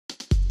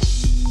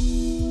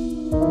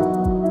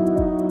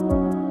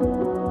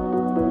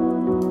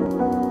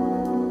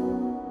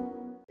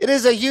It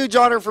is a huge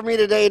honor for me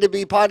today to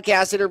be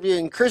podcast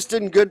interviewing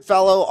Kristin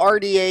Goodfellow,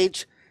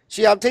 RDH.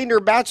 She obtained her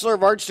Bachelor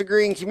of Arts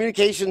Degree in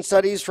Communication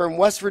Studies from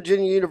West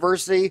Virginia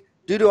University.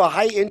 Due to a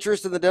high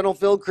interest in the dental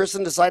field,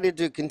 Kristin decided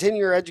to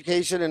continue her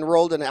education and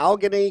enrolled in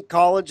Allegany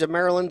College of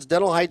Maryland's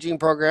Dental Hygiene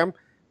program,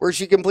 where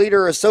she completed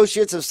her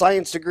Associates of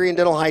Science degree in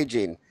Dental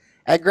Hygiene.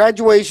 At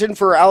graduation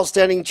for her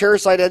outstanding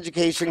chairside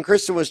education,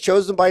 Kristin was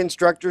chosen by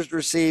instructors to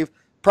receive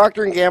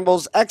Proctor &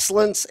 Gamble's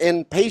Excellence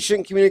in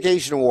Patient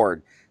Communication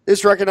Award.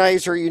 This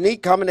recognized her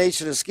unique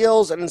combination of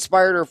skills and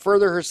inspired her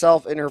further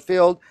herself in her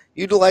field,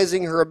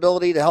 utilizing her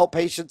ability to help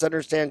patients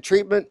understand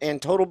treatment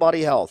and total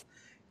body health.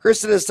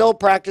 Kristin is still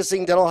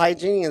practicing dental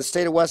hygiene in the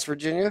state of West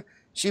Virginia.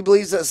 She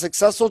believes that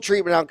successful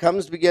treatment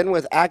outcomes begin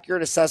with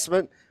accurate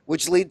assessment,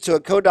 which leads to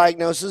a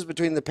co-diagnosis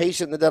between the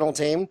patient and the dental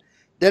team.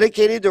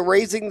 Dedicated to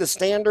raising the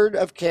standard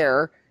of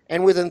care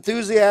and with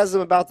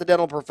enthusiasm about the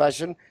dental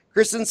profession,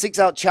 Kristin seeks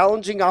out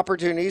challenging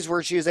opportunities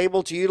where she is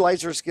able to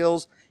utilize her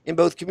skills in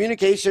both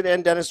communication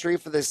and dentistry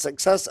for the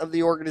success of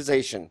the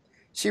organization.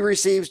 She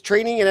receives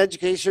training and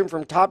education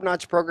from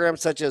top-notch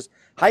programs such as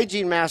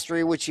Hygiene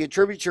Mastery, which she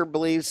attributes her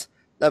beliefs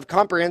of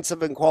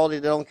comprehensive and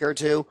quality dental care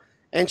to.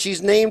 And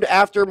she's named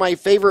after my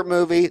favorite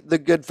movie, The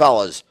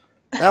Goodfellas.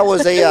 That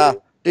was a,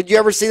 did you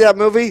ever see that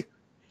movie?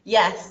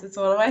 Yes, it's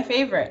one of my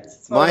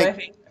favorites. It's one of my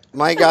favorites.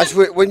 My gosh,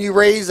 when you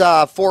raise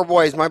four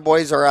boys, my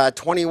boys are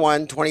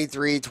 21,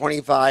 23,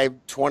 25,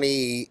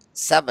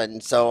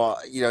 27. So,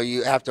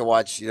 you have to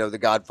watch, The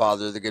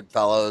Godfather, The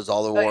Goodfellas,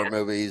 all the war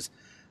movies.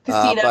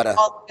 Casino,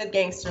 all the good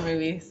gangster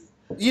movies.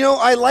 I'm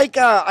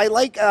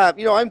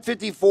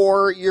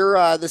 54.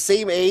 You're the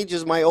same age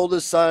as my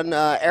oldest son,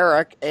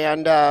 Eric.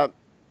 And I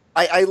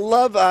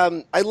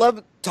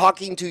love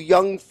talking to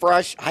young,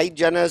 fresh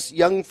hygienists,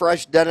 young,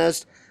 fresh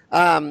dentists.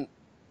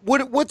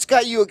 What's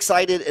got you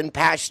excited and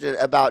passionate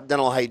about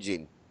dental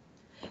hygiene?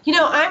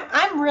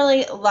 I'm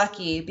really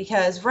lucky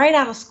because right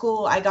out of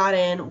school, I got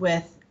in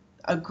with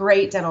a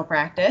great dental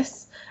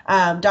practice.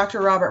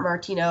 Dr. Robert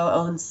Martino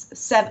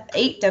owns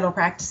 8 dental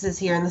practices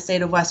here in the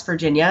state of West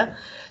Virginia.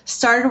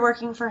 Started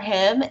working for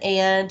him,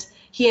 and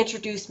he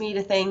introduced me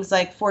to things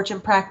like Fortune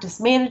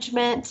Practice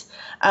Management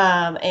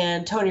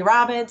and Tony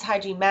Robbins,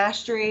 Hygiene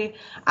Mastery.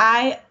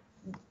 I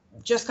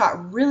just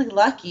got really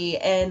lucky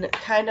and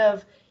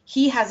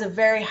he has a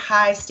very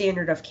high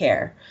standard of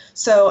care.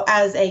 So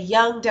as a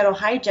young dental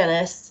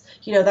hygienist,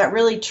 that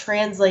really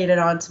translated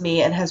onto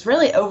me and has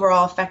really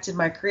overall affected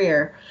my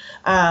career.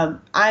 I'm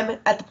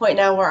at the point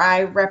now where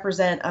I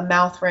represent a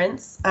mouth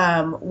rinse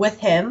with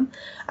him,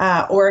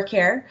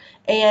 OraCare,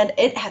 and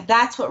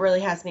that's what really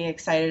has me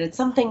excited. It's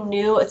something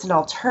new. It's an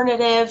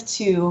alternative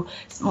to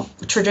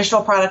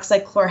traditional products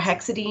like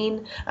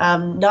Chlorhexidine,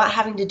 not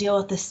having to deal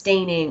with the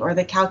staining or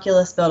the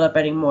calculus buildup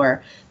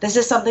anymore. This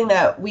is something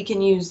that we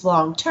can use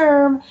long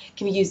term,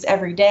 can be used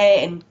every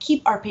day, and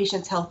keep our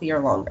patients healthier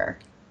longer.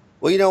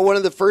 Well, one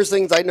of the first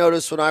things I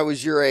noticed when I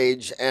was your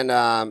age and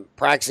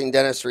practicing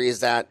dentistry is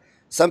that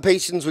some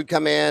patients would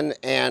come in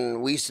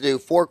and we used to do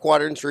 4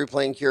 quadrants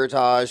replaying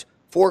curettage,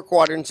 4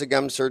 quadrants of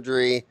gum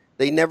surgery.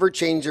 They never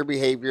change their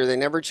behavior. They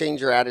never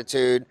change their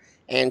attitude.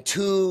 And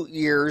 2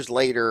 years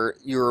later,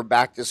 you were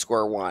back to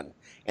square one.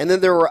 And then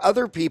there were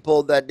other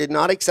people that did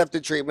not accept the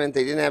treatment.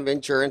 They didn't have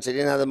insurance. They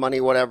didn't have the money,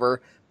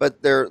 whatever.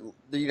 But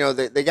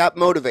they got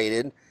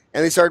motivated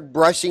and they started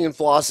brushing and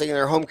flossing and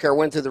their home care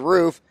went through the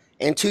roof.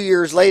 And 2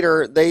 years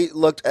later, they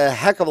looked a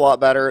heck of a lot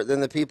better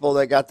than the people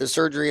that got the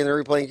surgery and the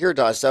replaying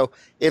curettage. So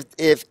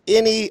if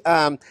any,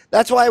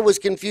 that's why I was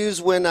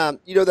confused when,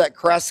 that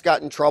crest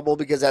got in trouble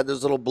because it had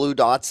those little blue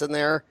dots in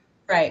there.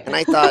 Right. And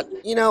I thought,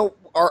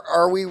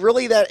 are we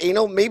really that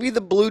anal? Maybe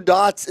the blue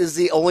dots is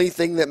the only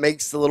thing that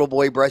makes the little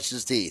boy brush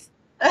his teeth.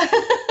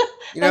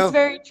 That's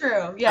very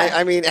true. Yeah.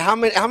 I mean, how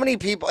many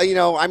people,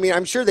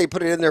 I'm sure they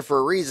put it in there for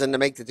a reason to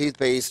make the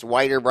toothpaste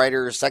whiter,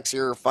 brighter,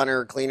 sexier,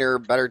 funner, cleaner,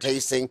 better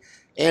tasting.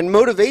 And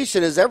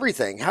motivation is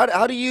everything.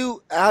 How do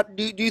you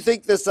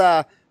think this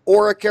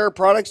OraCare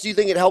products, do you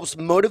think it helps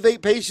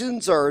motivate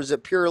patients, or is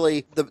it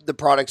purely the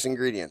product's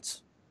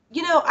ingredients?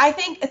 I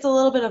think it's a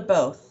little bit of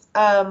both.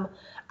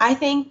 I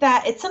think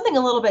that it's something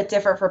a little bit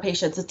different for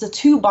patients. It's a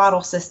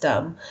 2-bottle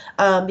system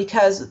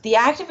because the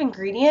active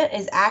ingredient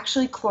is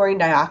actually chlorine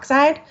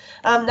dioxide.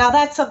 Now,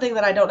 that's something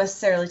that I don't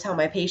necessarily tell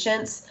my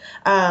patients.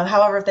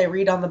 However, if they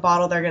read on the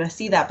bottle, they're going to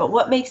see that. But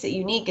what makes it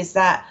unique is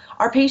that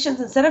our patients,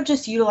 instead of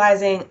just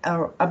utilizing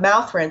a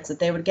mouth rinse that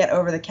they would get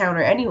over the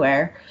counter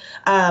anywhere,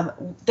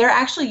 they're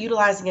actually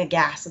utilizing a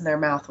gas in their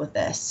mouth with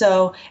this.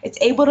 So it's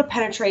able to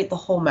penetrate the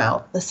whole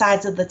mouth, the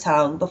sides of the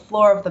tongue, the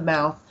floor of the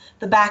mouth,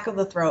 the back of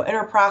the throat,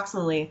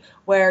 interproximally,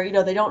 where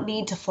they don't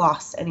need to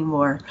floss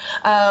anymore.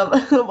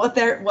 What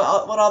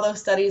all those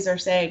studies are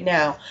saying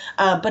now,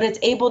 but it's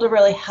able to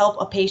really help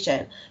a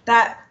patient.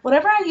 That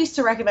whenever I used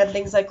to recommend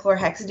things like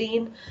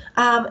Chlorhexidine,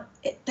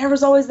 there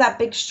was always that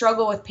big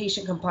struggle with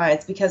patient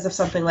compliance because of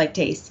something like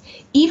taste.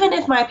 Even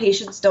if my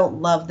patients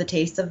don't love the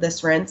taste of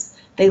this rinse,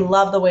 they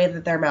love the way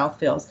that their mouth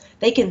feels.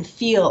 They can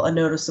feel a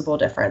noticeable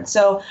difference.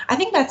 So I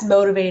think that's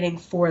motivating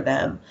for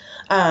them.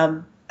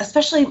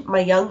 especially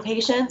my young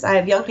patients. I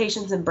have young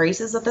patients in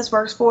braces that this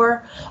works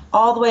for,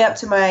 all the way up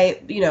to my,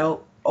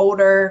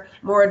 older,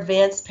 more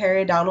advanced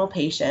periodontal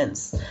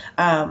patients.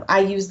 I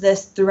use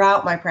this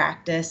throughout my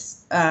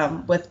practice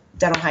with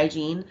dental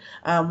hygiene,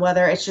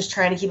 whether it's just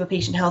trying to keep a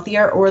patient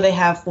healthier or they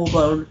have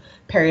full-blown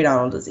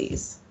periodontal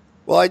disease.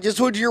 Well, I just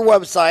went to your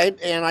website,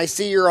 and I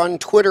see you're on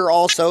Twitter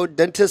also,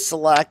 Dentist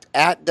Select,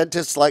 at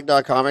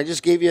dentistselect.com. I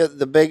just gave you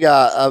the big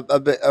a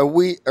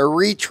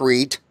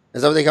retreat.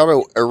 Is that what they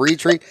call it? A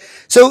retreat?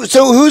 So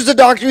who's the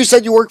doctor you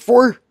said you work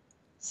for?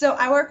 So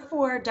I work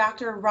for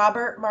Dr.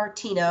 Robert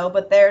Martino,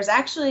 but there's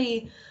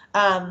actually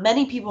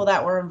many people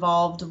that were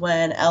involved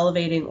when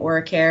elevating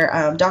oral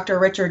care. Dr.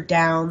 Richard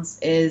Downs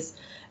is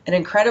an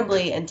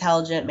incredibly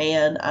intelligent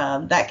man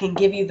that can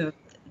give you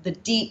the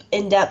deep,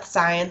 in-depth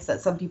science that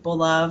some people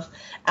love.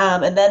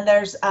 And then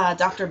there's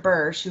Dr.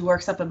 Bursch, who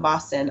works up in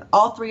Boston.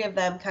 All three of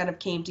them kind of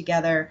came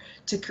together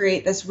to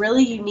create this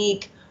really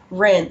unique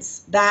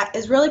rinse that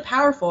is really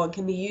powerful and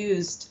can be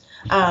used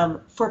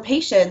for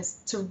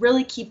patients to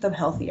really keep them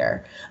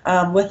healthier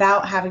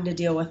without having to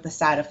deal with the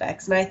side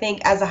effects. And I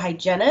think as a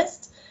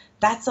hygienist,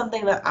 that's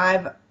something that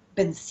I've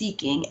been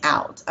seeking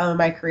out in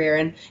my career.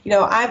 And,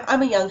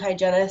 I'm a young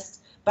hygienist,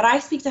 but I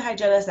speak to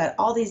hygienists at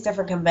all these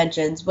different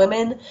conventions,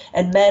 women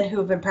and men who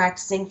have been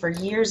practicing for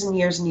years and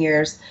years and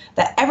years,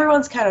 that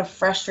everyone's kind of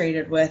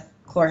frustrated with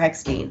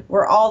chlorhexidine.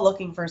 We're all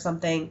looking for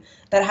something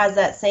that has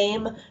that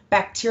same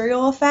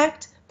bacterial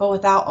effect, but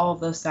without all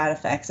of those side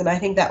effects. And I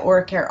think that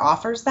oral care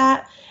offers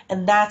that,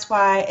 and that's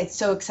why it's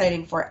so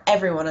exciting for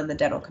everyone in the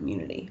dental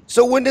community.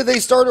 So when did they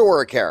start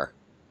oral care?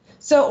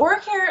 So oral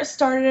care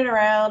started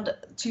around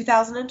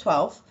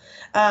 2012.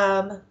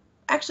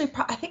 Actually,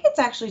 I think it's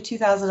actually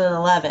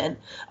 2011.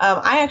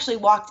 I actually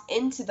walked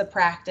into the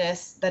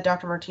practice that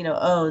Dr. Martino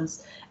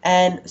owns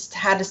and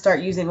had to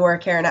start using oral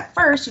care. And at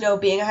first,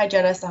 being a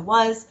hygienist, I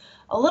was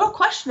a little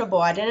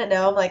questionable. I didn't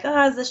know. I'm like,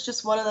 is this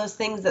just one of those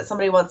things that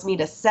somebody wants me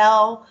to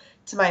sell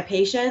to my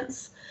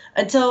patients?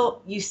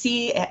 Until you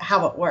see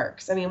how it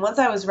works. I mean, once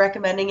I was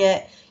recommending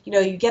it,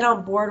 you get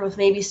on board with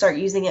maybe start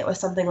using it with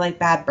something like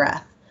bad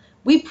breath.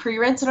 We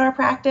pre-rinse in our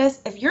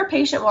practice. If your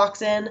patient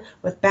walks in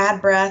with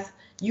bad breath,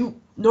 you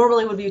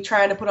normally would be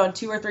trying to put on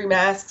 2 or 3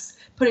 masks,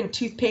 putting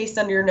toothpaste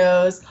under your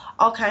nose,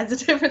 all kinds of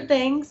different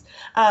things.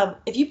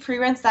 If you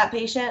pre-rinse that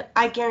patient,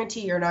 I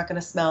guarantee you're not going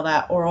to smell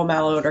that oral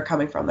malodor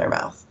coming from their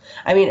mouth.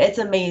 I mean, it's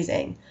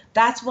amazing.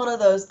 That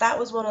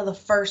was one of the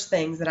first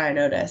things that I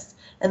noticed.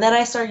 And then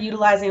I started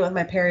utilizing it with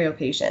my perio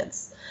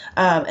patients.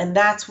 And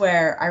that's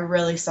where I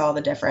really saw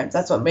the difference.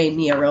 That's what made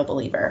me a real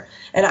believer.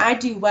 And I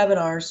do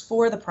webinars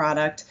for the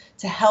product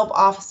to help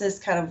offices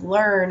kind of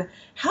learn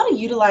how to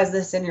utilize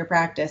this in your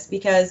practice,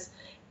 because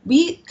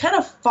we kind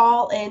of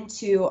fall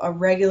into a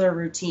regular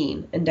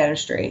routine in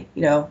dentistry.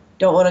 Don't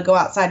want to go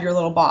outside your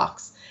little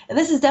box. And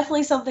this is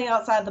definitely something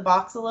outside the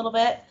box a little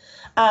bit.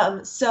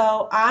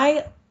 So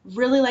I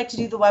really like to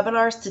do the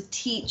webinars to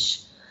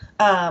teach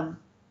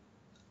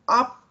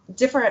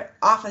different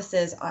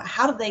offices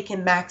how they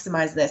can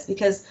maximize this,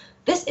 because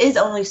this is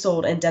only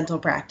sold in dental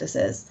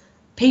practices.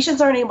 Patients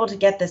aren't able to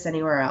get this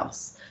anywhere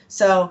else.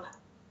 So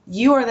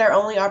you are their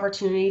only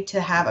opportunity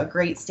to have a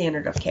great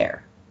standard of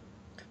care.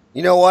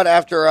 You know what?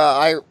 After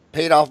I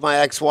paid off my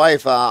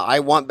ex-wife, I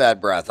want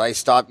bad breath. I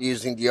stopped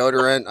using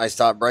deodorant. I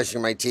stopped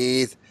brushing my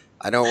teeth.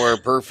 I don't wear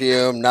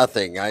perfume,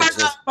 nothing. I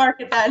just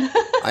market then.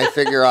 I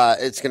figure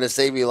it's going to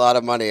save me a lot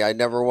of money. I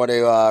never want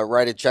to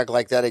write a check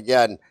like that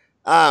again.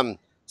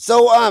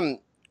 So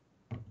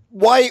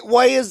why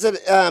is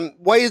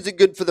it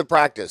good for the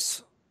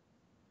practice?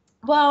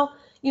 Well,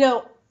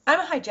 I'm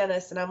a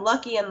hygienist, and I'm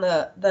lucky in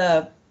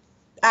the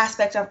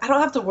aspect of I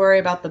don't have to worry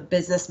about the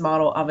business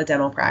model of a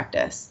dental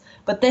practice.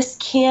 But this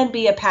can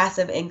be a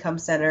passive income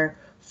center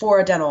for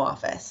a dental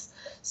office.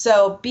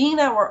 So being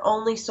that we're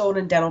only sold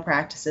in dental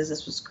practices,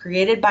 this was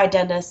created by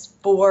dentists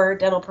for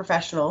dental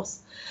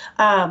professionals,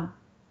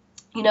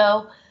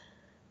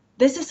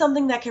 this is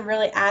something that can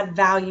really add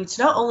value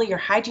to not only your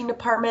hygiene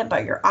department,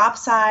 but your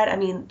ops side. I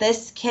mean,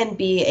 this can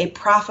be a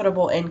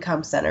profitable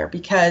income center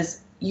because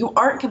you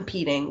aren't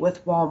competing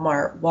with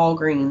Walmart,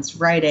 Walgreens,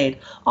 Rite Aid,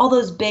 all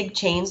those big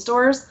chain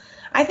stores.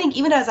 I think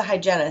even as a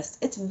hygienist,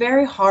 it's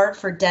very hard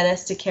for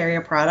dentists to carry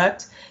a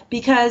product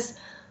because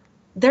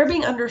they're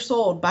being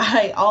undersold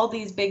by all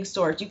these big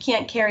stores. You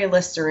can't carry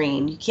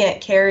Listerine. You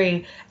can't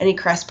carry any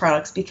Crest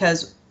products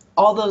because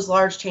all those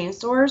large chain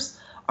stores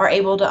are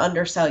able to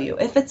undersell you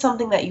if it's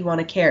something that you want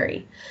to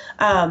carry.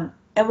 And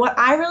what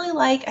I really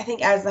like, I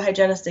think as the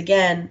hygienist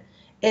again,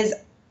 is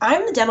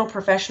I'm the dental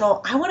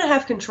professional. I want to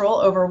have control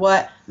over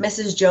what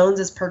Mrs. Jones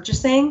is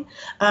purchasing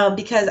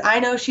because I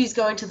know she's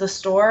going to the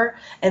store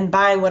and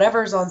buying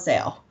whatever's on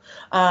sale.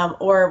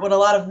 Or what a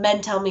lot of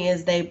men tell me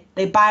is they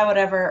buy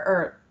whatever,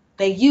 or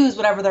they use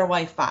whatever their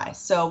wife buys.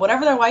 So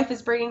whatever their wife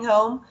is bringing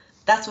home,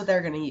 that's what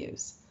they're going to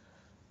use.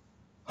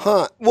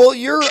 Huh. Well,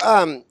 you're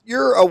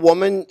a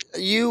woman.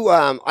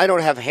 I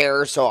don't have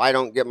hair, so I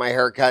don't get my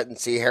hair cut and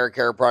see hair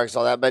care products,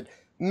 all that. But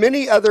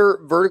many other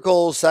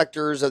vertical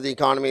sectors of the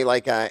economy,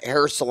 like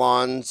hair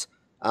salons,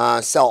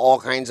 sell all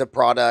kinds of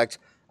products.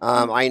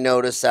 I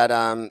noticed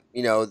that,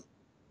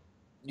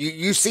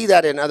 you see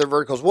that in other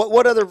verticals.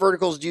 What other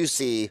verticals do you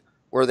see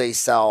where they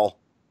sell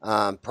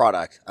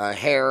product?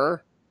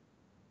 Hair.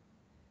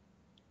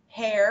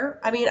 Hair.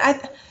 I mean, I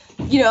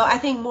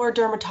think more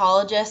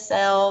dermatologists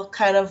sell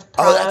kind of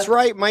Oh, that's product.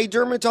 right. My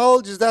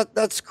dermatologist.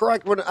 That's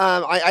correct. When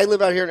I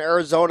live out here in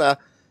Arizona,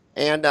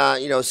 and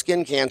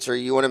skin cancer,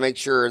 you want to make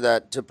sure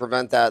that to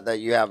prevent that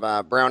you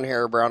have brown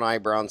hair, brown eye,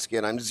 brown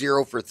skin. I'm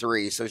 0 for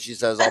 3, so she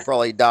says I'll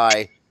probably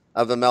die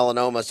of a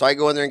melanoma. So I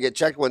go in there and get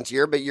checked once a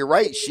year. But you're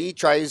right. She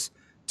tries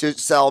to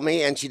sell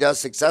me, and she does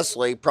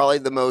successfully. Probably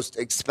the most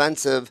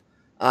expensive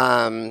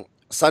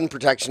sun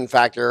protection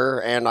factor,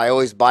 and I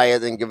always buy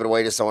it and give it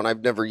away to someone.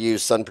 I've never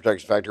used sun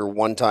protection factor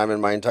one time in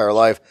my entire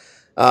life.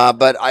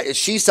 But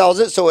she sells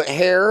it. So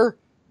hair,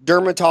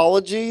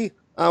 dermatology,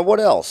 what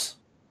else?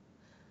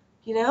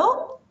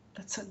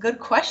 That's a good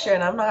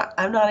question. I'm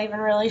not even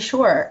really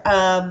sure.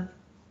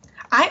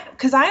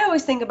 Because I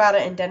always think about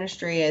it in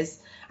dentistry is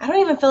I don't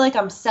even feel like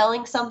I'm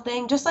selling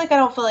something, just like I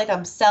don't feel like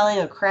I'm selling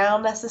a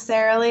crown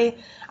necessarily.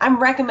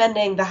 I'm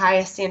recommending the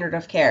highest standard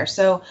of care.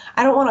 So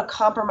I don't want to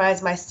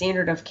compromise my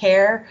standard of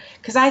care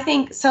because I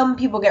think some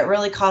people get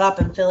really caught up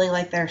in feeling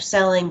like they're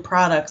selling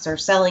products or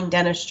selling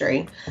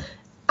dentistry.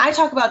 I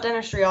talk about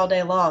dentistry all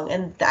day long,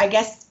 and I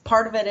guess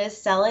part of it is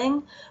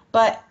selling,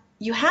 but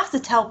you have to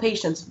tell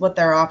patients what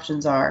their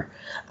options are.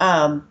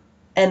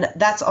 And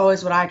that's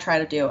always what I try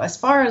to do. As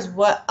far as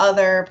what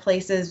other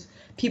places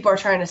people are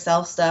trying to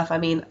sell stuff, I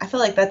mean, I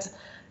feel like that's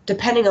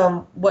depending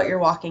on what you're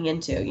walking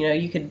into.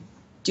 You could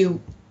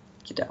do,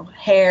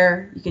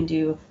 hair, you can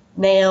do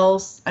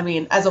nails. I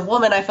mean, as a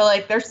woman, I feel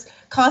like they're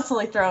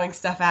constantly throwing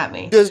stuff at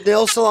me. Does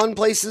nail salon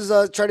places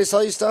try to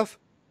sell you stuff?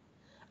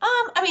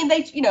 I mean,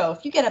 if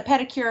you get a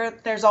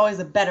pedicure, there's always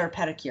a better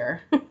pedicure.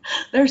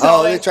 There's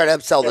Oh, they always, try to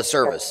upsell the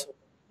service.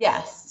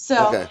 yes.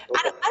 So Okay.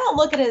 I don't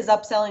look at it as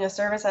upselling a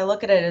service. I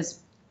look at it as,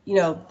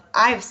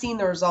 I've seen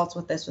the results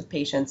with this with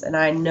patients, and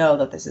I know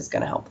that this is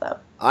going to help them.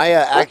 I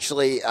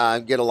actually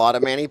get a lot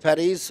of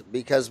mani-pedis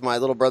because my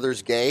little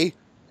brother's gay,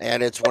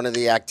 and it's one of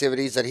the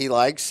activities that he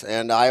likes.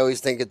 And I always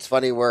think it's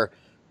funny where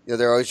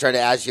they're always trying to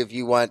ask you if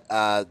you want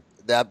the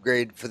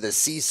upgrade for the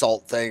sea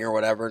salt thing or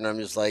whatever, and I'm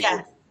just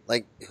Yeah.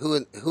 like who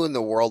in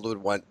the world would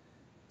want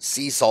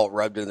sea salt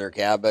rubbed in their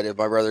cab? But if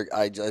my brother,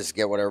 I just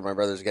get whatever my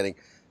brother's getting.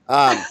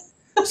 Um,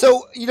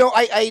 so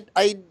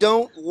I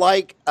don't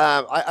like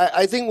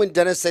I think when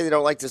dentists say they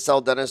don't like to sell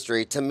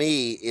dentistry, to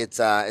me it's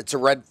a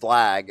red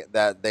flag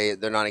that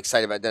they're not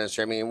excited about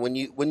dentistry. I mean, when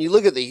you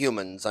look at the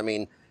humans, I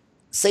mean,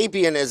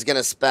 Sapien is going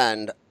to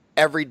spend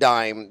every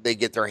dime they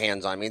get their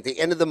hands on. I mean, at the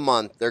end of the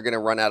month, they're going to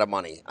run out of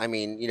money. I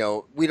mean,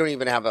 we don't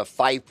even have a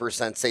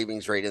 5%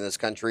 savings rate in this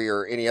country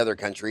or any other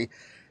country.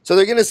 So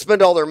they're going to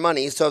spend all their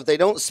money. So if they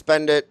don't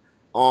spend it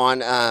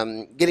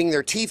on getting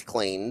their teeth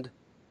cleaned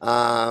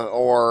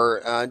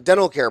or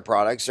dental care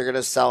products, they're going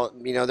to sell,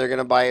 they're going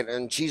to buy it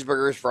in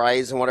cheeseburgers,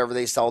 fries, and whatever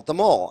they sell at the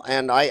mall.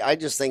 And I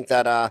just think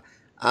that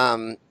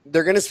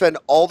they're going to spend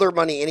all their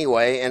money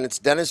anyway, and it's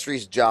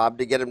dentistry's job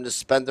to get them to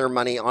spend their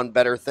money on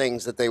better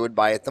things that they would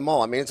buy at the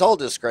mall. I mean, it's all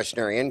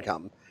discretionary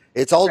income.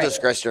 It's all Right.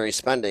 discretionary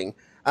spending.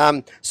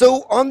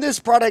 So on this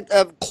product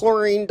of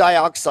chlorine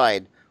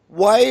dioxide,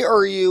 why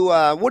are you?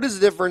 What is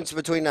the difference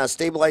between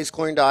stabilized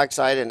chlorine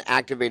dioxide and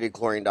activated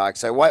chlorine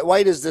dioxide?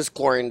 Why does this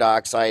chlorine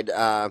dioxide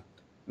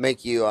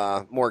make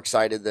you more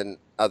excited than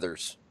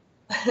others?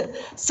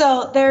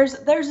 So there's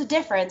a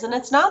difference, and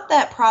it's not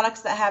that products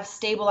that have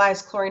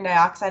stabilized chlorine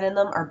dioxide in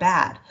them are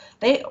bad.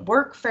 They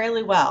work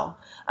fairly well.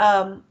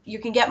 You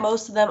can get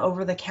most of them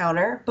over the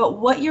counter, but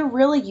what you're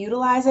really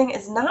utilizing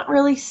is not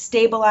really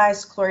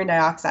stabilized chlorine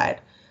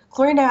dioxide.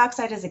 Chlorine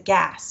dioxide is a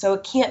gas, so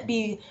it can't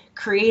be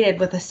created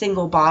with a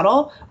single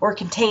bottle or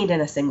contained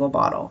in a single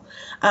bottle.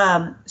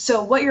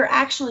 So what you're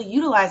actually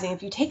utilizing,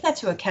 if you take that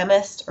to a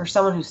chemist or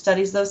someone who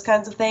studies those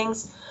kinds of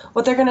things,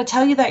 what they're going to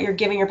tell you that you're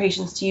giving your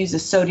patients to use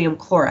is sodium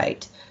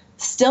chlorite.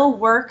 Still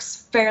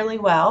works fairly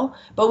well,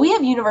 but we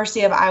have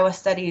University of Iowa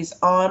studies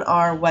on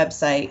our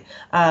website,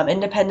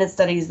 independent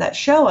studies that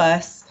show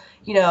us,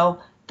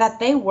 that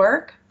they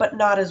work, but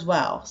not as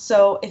well.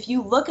 So if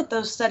you look at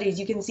those studies,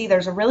 you can see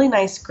there's a really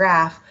nice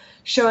graph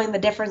showing the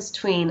difference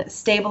between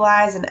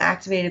stabilized and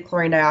activated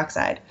chlorine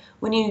dioxide.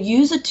 When you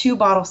use a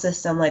 2-bottle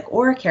system like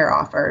OraCare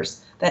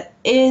offers that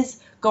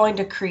is going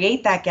to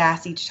create that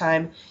gas each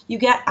time, you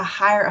get a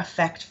higher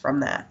effect from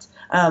that.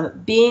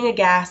 Being a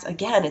gas,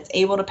 again, it's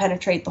able to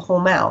penetrate the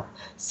whole mouth,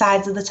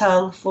 sides of the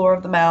tongue, floor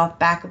of the mouth,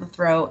 back of the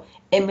throat,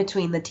 in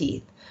between the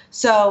teeth.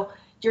 So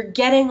you're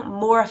getting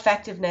more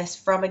effectiveness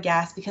from a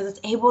gas because it's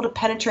able to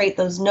penetrate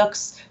those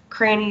nooks,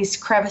 crannies,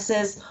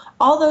 crevices,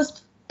 all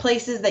those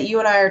places that you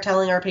and I are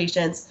telling our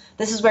patients,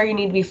 this is where you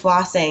need to be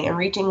flossing and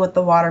reaching with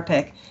the water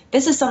pick.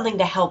 This is something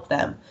to help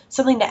them,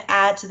 something to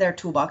add to their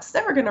toolbox. It's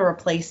never going to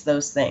replace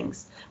those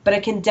things, but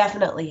it can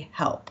definitely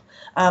help.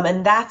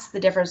 And that's the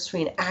difference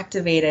between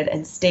activated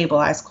and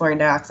stabilized chlorine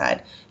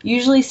dioxide.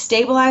 Usually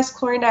stabilized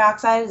chlorine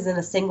dioxide is in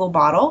a single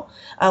bottle.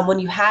 When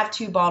you have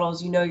 2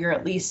 bottles, you're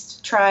at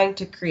least trying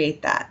to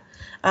create that.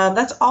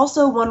 That's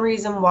also one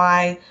reason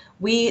why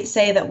we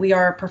say that we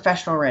are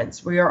professional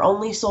rinse. We are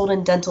only sold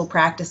in dental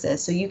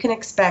practices, so you can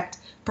expect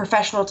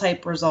professional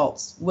type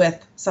results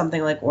with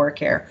something like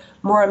OraCare,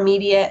 more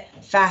immediate,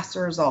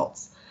 faster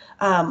results.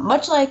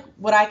 Much like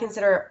what I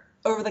consider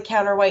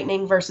over-the-counter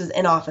whitening versus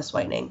in-office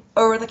whitening.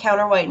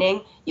 Over-the-counter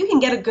whitening, you can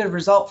get a good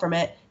result from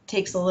it.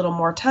 Takes a little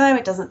more time.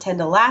 It doesn't tend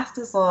to last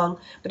as long.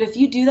 But if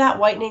you do that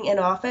whitening in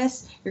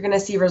office, you're going to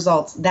see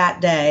results that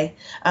day,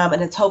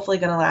 and it's hopefully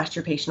going to last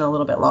your patient a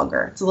little bit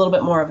longer. It's a little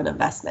bit more of an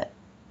investment.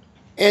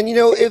 And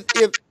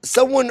if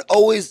someone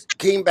always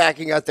came back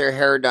and got their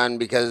hair done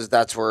because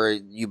that's where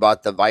you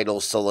bought the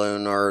Vital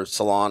Saloon or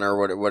salon or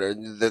what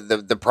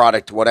the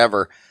product,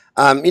 whatever.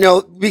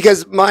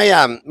 Because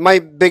my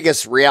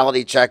biggest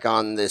reality check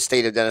on the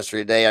state of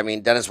dentistry today. I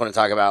mean, dentists want to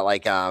talk about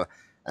like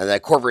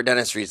that corporate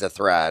dentistry is a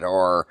threat,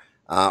 or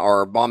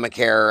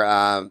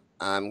Obamacare,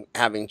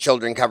 having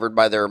children covered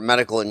by their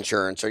medical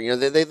insurance, or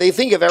they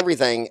think of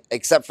everything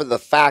except for the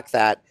fact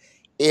that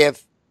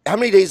if how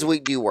many days a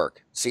week do you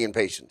work seeing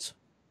patients?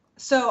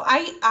 So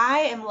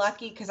I am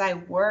lucky because I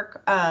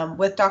work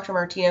with Dr.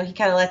 Martino. He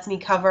kind of lets me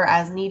cover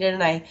as needed,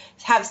 and I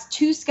have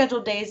 2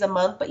 scheduled days a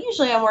month, but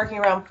usually I'm working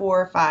around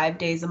 4 or 5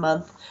 days a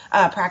month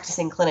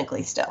practicing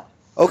clinically still.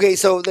 Okay,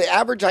 so the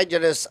average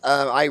hygienist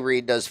I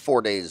read does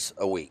 4 days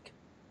a week.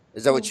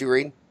 Is that what you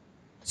read?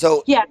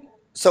 So, Yeah.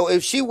 so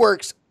if she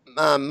works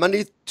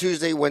Monday,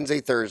 Tuesday,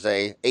 Wednesday,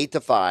 Thursday, 8 to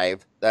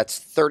 5, that's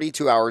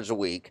 32 hours a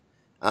week.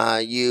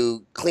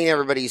 You clean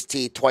everybody's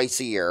teeth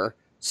twice a year.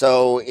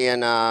 So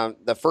in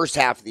the first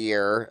half of the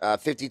year,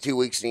 52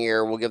 weeks in a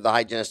year, we'll give the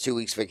hygienist 2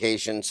 weeks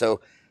vacation. So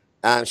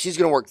she's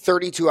going to work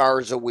 32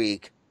 hours a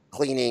week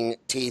cleaning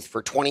teeth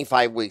for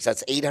 25 weeks.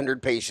 That's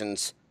 800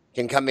 patients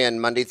can come in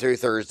Monday through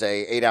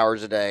Thursday, 8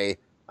 hours a day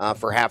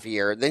for half a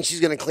year. Then she's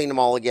going to clean them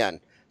all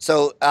again.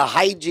 So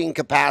hygiene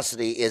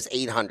capacity is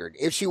 800.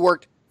 If she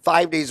worked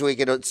 5 days a week,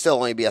 it would still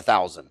only be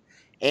 1,000.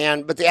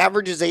 But the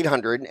average is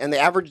 800, and the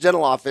average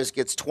dental office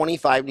gets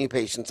 25 new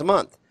patients a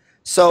month.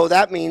 So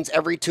that means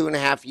every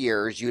 2.5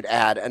 years, you'd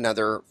add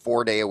another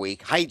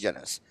 4-day-a-week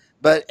hygienist.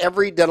 But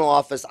every dental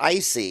office I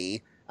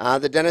see,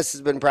 the dentist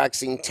has been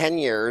practicing 10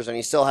 years, and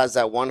he still has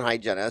that one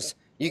hygienist.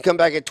 You come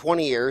back at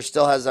 20 years,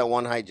 still has that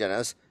one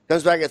hygienist.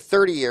 Comes back at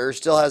 30 years,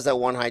 still has that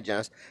one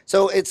hygienist.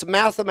 So it's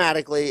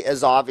mathematically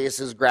as obvious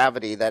as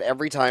gravity that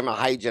every time a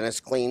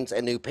hygienist cleans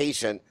a new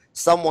patient,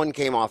 someone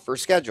came off her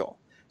schedule.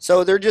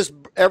 So they're just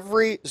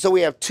so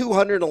we have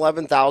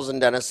 211,000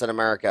 dentists in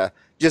America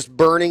just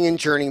burning and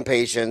churning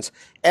patients.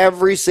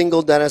 Every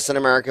single dentist in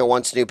America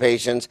wants new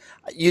patients.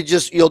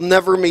 You'll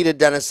never meet a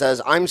dentist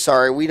says, "I'm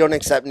sorry, we don't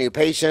accept new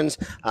patients.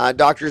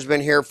 Doctor's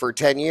been here for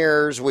 10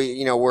 years.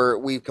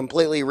 We've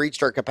completely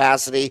reached our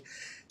capacity."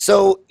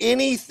 So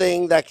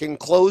anything that can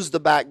close the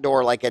back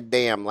door, like a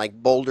dam, like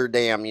Boulder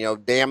Dam,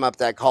 dam up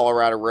that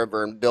Colorado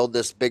River and build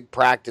this big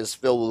practice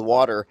filled with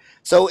water.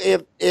 So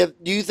if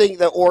do you think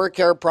the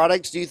OraCare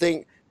products, do you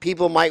think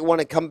people might want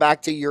to come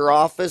back to your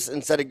office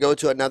instead of go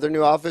to another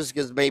new office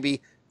because maybe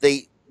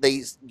they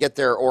get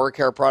their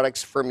OraCare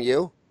products from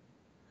you?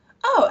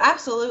 Oh,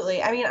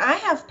 absolutely. I mean, I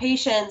have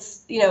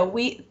patients,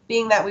 we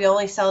being that we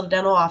only sell to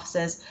dental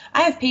offices,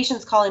 I have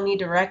patients calling me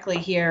directly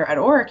here at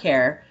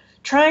OraCare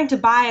trying to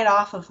buy it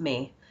off of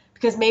me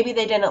because maybe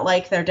they didn't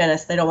like their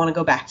dentist. They don't want to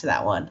go back to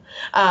that one.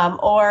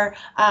 Or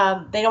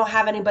they don't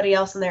have anybody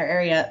else in their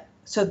area.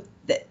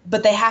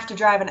 But they have to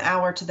drive an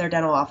hour to their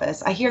dental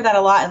office. I hear that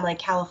a lot in like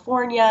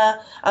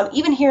California,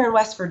 even here in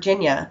West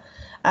Virginia.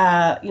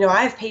 I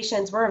have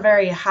patients, we're a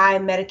very high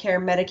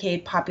Medicare,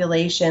 Medicaid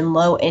population,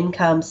 low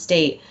income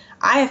state.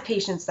 I have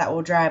patients that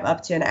will drive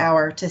up to an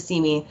hour to see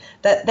me,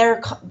 that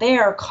they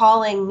are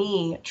calling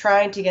me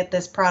trying to get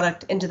this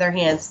product into their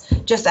hands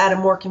just at a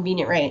more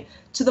convenient rate,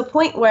 to the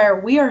point where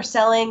we are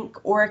selling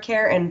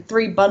OraCare in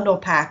 3 bundle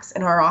packs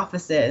in our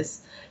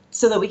offices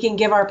so that we can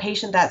give our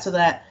patient that, so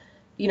that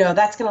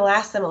that's going to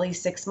last them at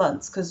least 6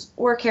 months, because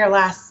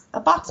a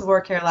box of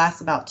OraCare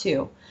lasts about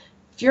 2.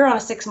 If you're on a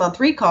 6-month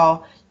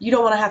recall, you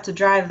don't want to have to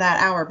drive that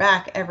hour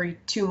back every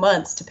 2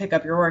 months to pick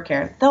up your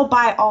OraCare. They'll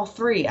buy all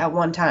 3 at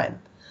one time.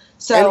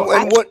 So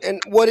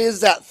what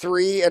is that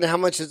 3 and how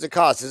much does it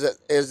cost?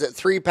 Is it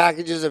 3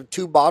 packages of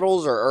 2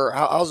 bottles or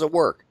how's it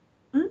work?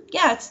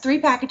 Yeah, it's 3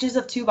 packages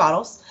of 2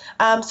 bottles.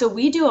 So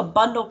we do a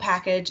bundle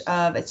package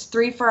of, it's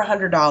 3 for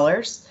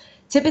 $100.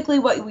 Typically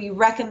what we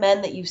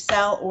recommend that you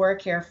sell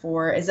OraCare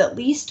for is at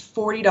least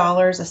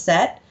 $40 a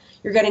set.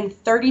 You're getting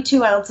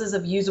 32 ounces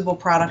of usable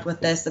product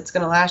with this that's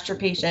going to last your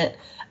patient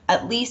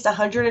at least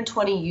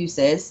 120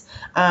 uses,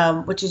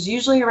 which is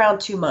usually around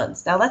 2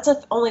 months. Now that's if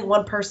only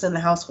one person in the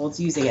household's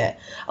using it.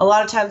 A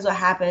lot of times what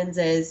happens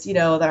is,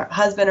 their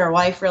husband or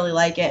wife really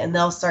like it and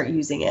they'll start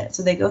using it.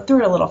 So they go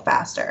through it a little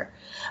faster.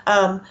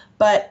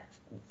 But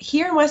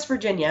here in West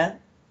Virginia,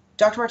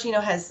 Dr.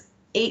 Martino has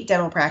 8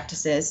 dental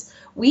practices.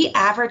 We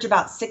average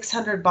about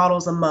 600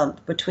 bottles a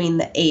month between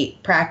the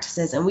 8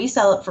 practices, and we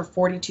sell it for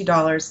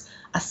 $42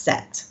 a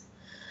set.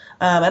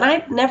 And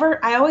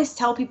I always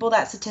tell people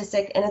that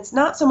statistic, and it's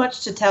not so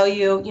much to tell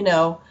you,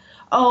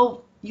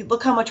 oh, you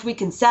look how much we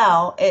can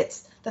sell.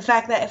 It's The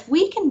fact that if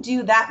we can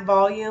do that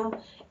volume,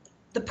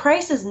 the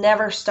price is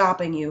never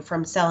stopping you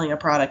from selling a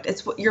product.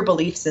 It's your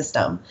belief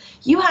system.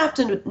 You have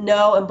to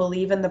know and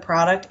believe in the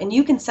product, and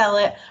you can sell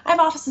it. I have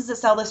offices that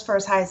sell this for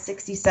as high as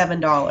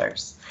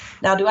 $67.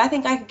 Now, do I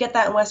think I could get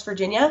that in West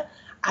Virginia?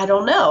 I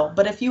don't know.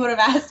 But if you would have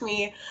asked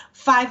me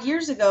 5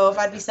 years ago if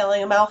I'd be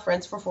selling a mouth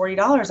rinse for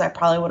 $40, I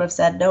probably would have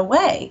said no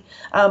way.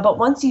 But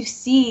once you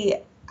see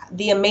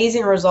the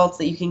amazing results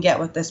that you can get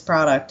with this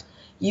product,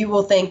 you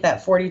will think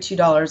that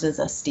 $42 is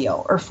a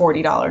steal or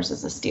 $40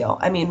 is a steal.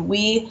 I mean,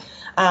 we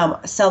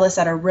sell this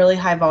at a really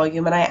high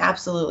volume, and I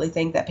absolutely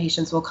think that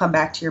patients will come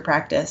back to your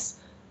practice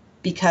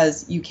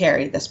because you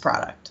carry this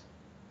product.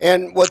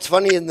 And what's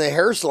funny in the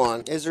hair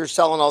salon is they're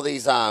selling all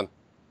these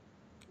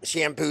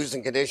shampoos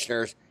and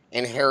conditioners,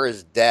 and hair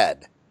is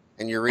dead.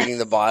 And you're reading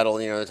the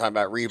bottle, you know, they're talking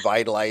about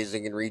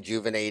revitalizing and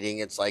rejuvenating.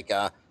 It's like,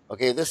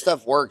 okay, if this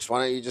stuff works,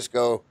 why don't you just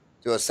go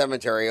to a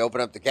cemetery, open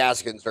up the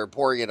casket, and start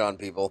pouring it on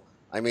people?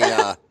 I mean,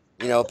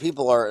 you know,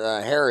 people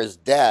are hair is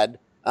dead.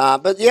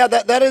 But yeah,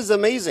 that is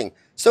amazing.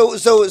 So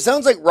it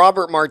sounds like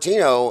Robert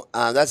Martino.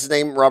 That's his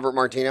name, Robert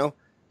Martino.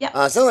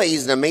 Yeah. Sounds like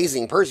he's an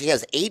amazing person. He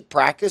has 8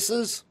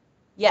 practices.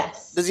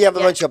 Yes. Does he have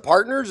a bunch of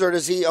partners, or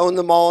does he own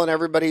them all and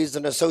everybody's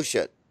an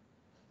associate?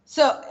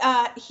 So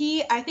I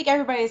think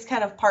everybody's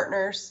kind of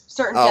partners,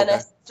 certain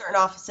dentists, certain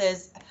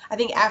offices. I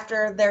think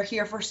after they're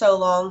here for so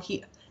long,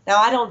 now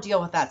I don't deal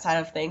with that side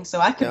of things, so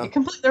I could be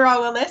completely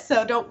wrong on this,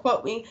 so don't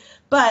quote me.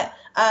 But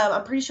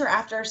I'm pretty sure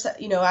after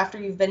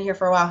you've been here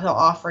for a while, he'll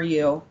offer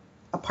you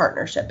a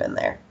partnership in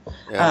there.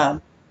 Yeah.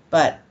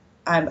 But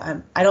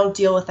I don't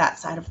deal with that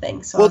side of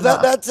things. So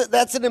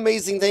that's an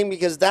amazing thing,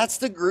 because that's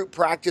the group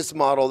practice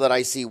model that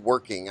I see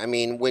working. I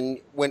mean,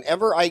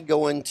 whenever I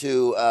go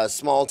into a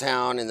small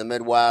town in the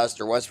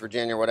Midwest or West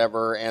Virginia or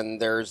whatever, and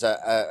there's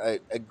a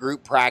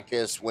group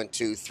practice went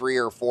to 3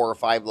 or 4 or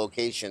 5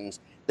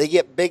 locations, they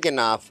get big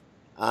enough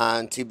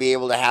to be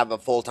able to have a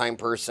full-time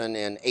person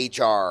in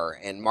HR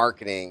and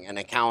marketing and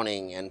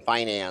accounting and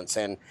finance,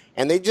 and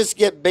they just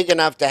get big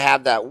enough to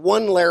have that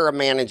one layer of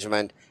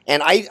management.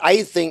 And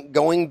I think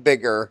going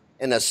bigger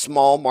in a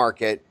small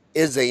market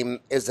is an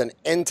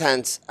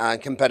intense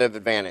competitive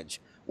advantage.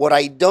 What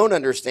I don't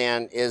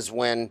understand is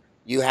when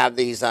you have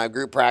these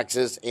group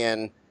practices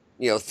in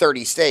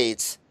 30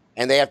 states,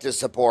 and they have to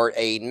support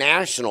a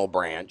national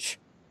branch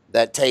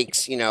that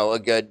takes a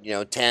good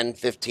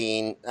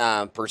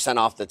 10-15%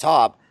 off the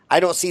top. I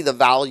don't see the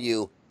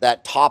value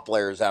that top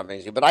layers have.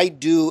 But I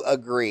do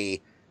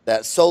agree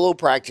that solo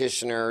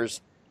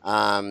practitioners,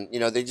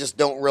 they just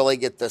don't really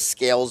get the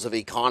scales of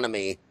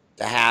economy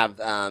to have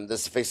the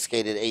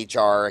sophisticated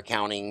HR,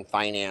 accounting,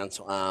 finance,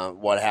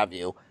 what have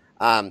you.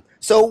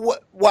 So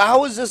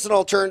how is this an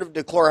alternative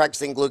to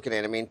chlorhexidine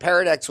gluconate? I mean,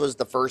 Paradex was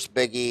the first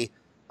biggie.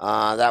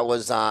 That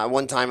was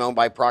one time owned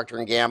by Procter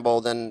and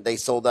Gamble. Then they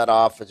sold that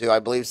off to, I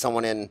believe,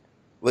 someone in,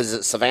 was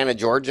it Savannah,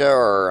 Georgia,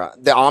 or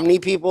the Omni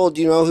people?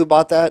 Do you know who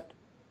bought that?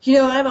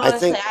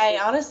 I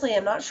honestly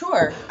am not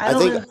sure. I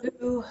don't know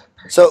who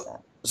purchased that.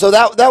 So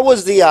that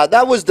was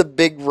the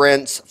big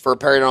rinse for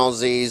periodontal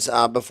disease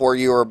before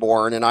you were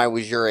born, and I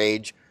was your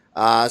age.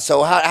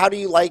 So how do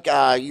you like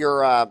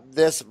your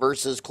this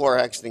versus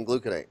chlorhexidine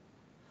gluconate?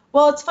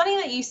 Well, it's funny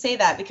that you say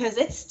that, because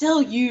it's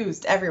still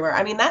used everywhere.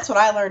 I mean, that's what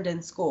I learned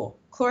in school.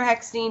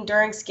 Chlorhexidine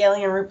during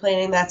scaling and root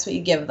planing, that's what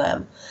you give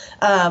them.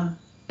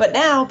 But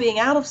now, being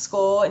out of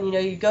school, and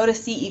you go to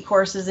CE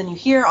courses and you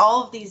hear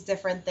all of these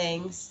different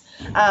things,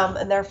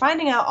 and they're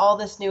finding out all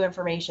this new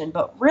information.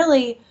 But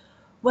really,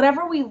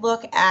 whenever we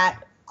look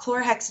at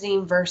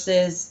chlorhexidine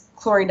versus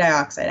chlorine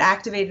dioxide,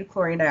 activated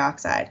chlorine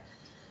dioxide,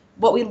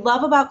 what we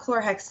love about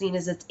chlorhexidine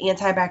is its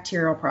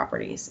antibacterial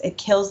properties. It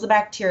kills the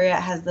bacteria.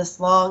 It has this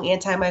long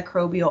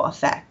antimicrobial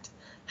effect.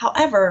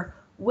 However,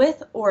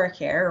 with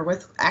Oracare, or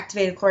with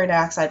activated chlorine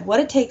dioxide, what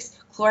it takes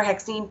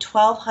chlorhexidine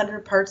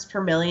 1,200 parts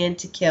per million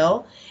to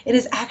kill, it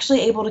is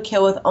actually able to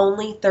kill with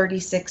only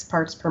 36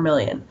 parts per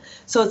million.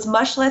 So it's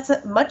much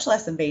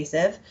less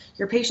invasive.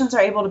 Your patients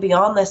are able to be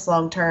on this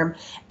long term,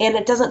 and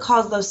it doesn't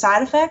cause those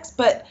side effects,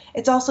 but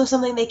it's also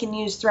something they can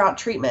use throughout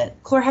treatment.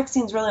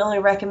 Chlorhexidine is really only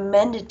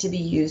recommended to be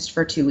used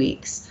for 2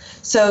 weeks.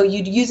 So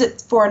you'd use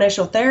it for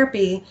initial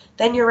therapy,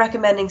 then you're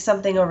recommending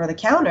something over the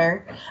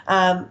counter,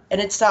 and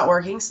it's not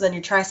working, so then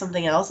you try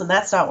something else, and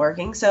that's not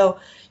working. So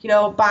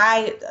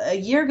by a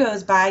year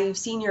goes by, you've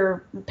seen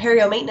your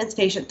perio maintenance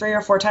patient 3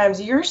 or 4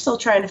 times, you're still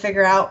trying to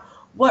figure out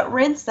what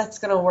rinse that's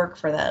going to work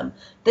for them.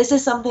 This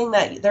is something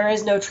that there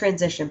is no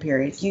transition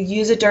period. You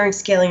use it during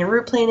scaling and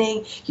root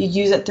planing, you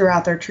use it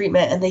throughout their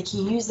treatment, and they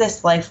can use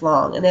this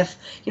lifelong. And if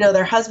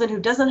their husband who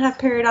doesn't have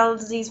periodontal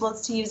disease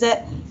wants to use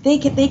it, they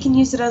can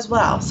use it as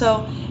well.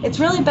 So it's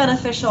really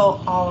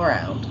beneficial all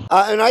around.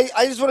 And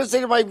I just want to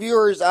say to my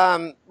viewers,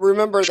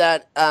 remember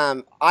that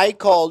I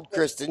called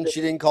Kristin.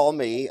 She didn't call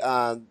me.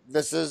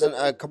 This isn't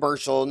a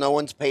commercial. No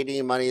one's paid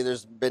any money.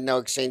 There's been no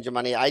exchange of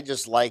money. I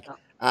just like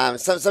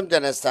some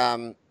dentists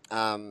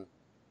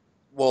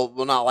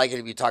will not like it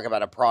if you talk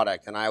about a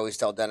product. And I always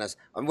tell dentists,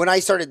 when I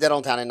started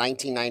Dental Town in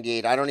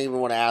 1998, I don't even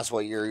want to ask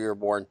what year you were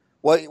born.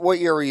 What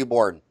year were you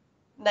born?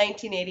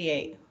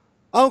 1988.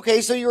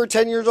 Okay, so you were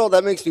 10 years old.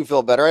 That makes me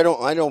feel better. I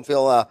don't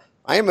feel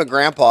I am a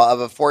grandpa of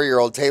a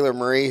 4-year-old Taylor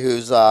Marie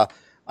who's I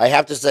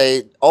have to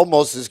say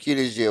almost as cute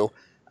as you.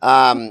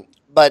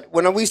 But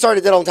when we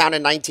started Dental Town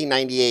in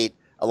 1998,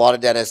 a lot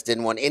of dentists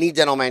didn't want any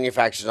dental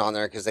manufacturers on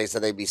there because they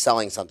said they'd be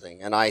selling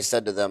something. And I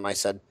said to them, I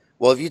said,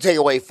 "Well, if you take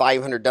away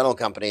 500 dental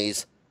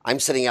companies, I'm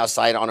sitting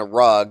outside on a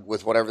rug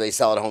with whatever they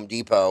sell at Home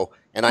Depot,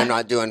 and I'm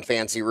not doing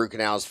fancy root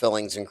canals,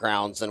 fillings, and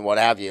crowns and what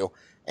have you."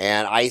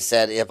 And I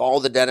said, if all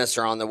the dentists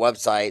are on the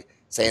website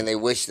saying they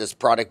wish this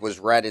product was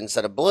red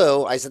instead of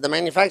blue, I said the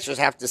manufacturers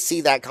have to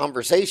see that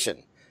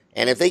conversation.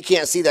 And if they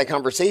can't see that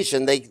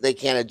conversation, they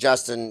can't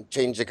adjust and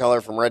change the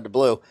color from red to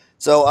blue.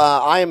 So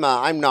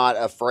I'm not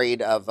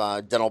afraid of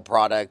dental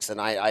products, and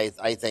I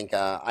think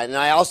and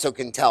I also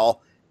can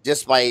tell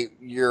just by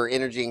your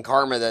energy and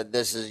karma that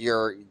this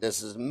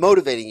is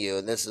motivating you,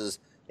 and this is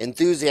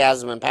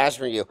enthusiasm and passion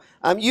for you.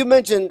 You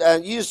mentioned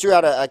you just threw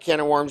out a can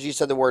of worms. You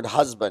said the word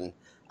husband.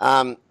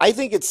 I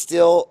think it's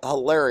still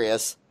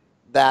hilarious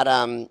that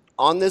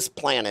on this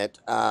planet,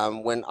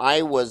 when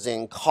I was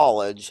in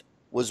college,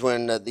 was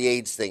when the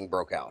AIDS thing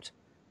broke out,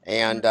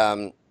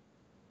 and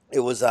it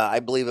was I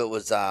believe it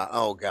was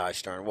oh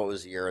gosh darn, what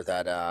was the year of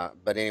that?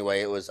 But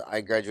anyway, it was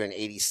I graduated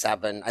in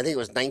 '87. I think it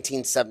was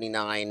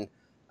 1979.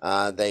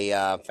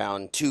 They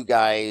found two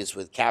guys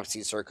with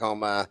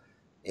capsule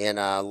in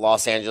a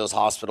Los Angeles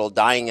hospital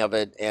dying of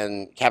it,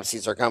 and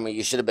capsule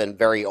you should have been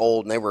very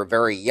old, and they were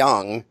very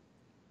young,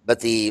 but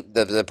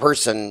the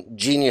person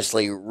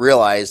geniusly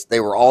realized they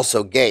were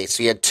also gay.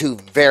 So he had two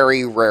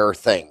very rare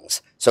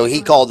things. So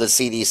he called the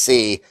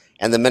CDC,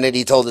 and the minute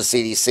he told the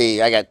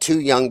CDC, I got two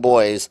young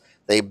boys,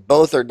 they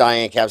both are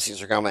dying of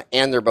capsule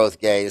and they're both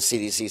gay. The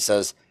CDC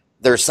says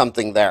there's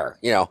something there,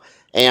 you know.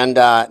 And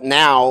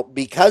now,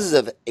 because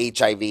of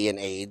HIV and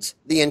AIDS,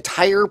 the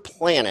entire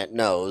planet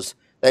knows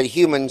that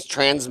humans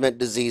transmit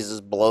diseases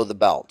below the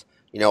belt.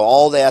 You know,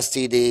 all the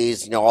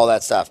STDs, you know, all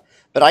that stuff.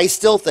 But I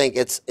still think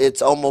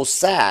it's almost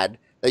sad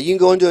that you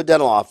can go into a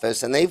dental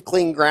office and they've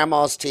cleaned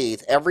grandma's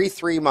teeth every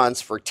 3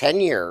 months for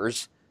 10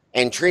 years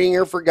and treating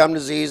her for gum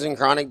disease and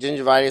chronic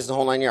gingivitis, the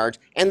whole 9 yards,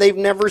 and they've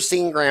never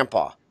seen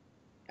grandpa.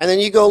 And then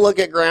you go look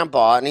at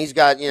grandpa and he's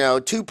got, you know,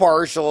 two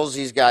partials,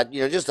 he's got,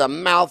 you know, just a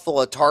mouthful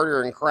of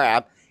tartar and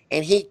crap,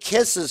 and he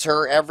kisses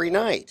her every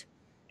night.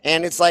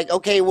 And it's like,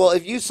 okay, well,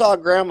 if you saw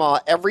grandma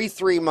every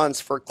 3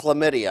 months for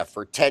chlamydia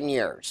for 10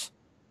 years,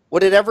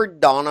 would it ever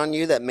dawn on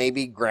you that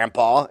maybe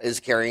grandpa is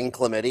carrying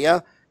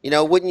chlamydia? You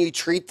know, wouldn't you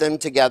treat them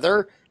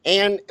together?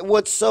 And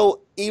what's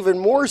so even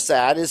more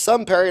sad is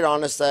some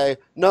periodontists say,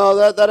 no,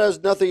 that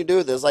has nothing to do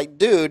with this. Like,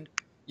 dude,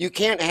 you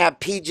can't have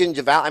P.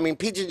 gingivalis. I mean,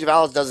 P.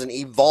 gingivalis doesn't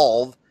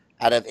evolve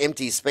out of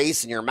empty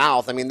space in your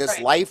mouth. I mean, this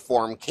Right. life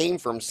form came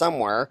from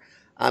somewhere.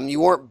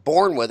 You weren't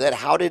born with it.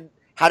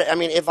 I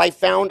mean, if I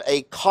found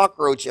a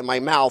cockroach in my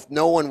mouth,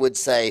 no one would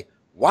say,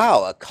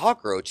 wow, a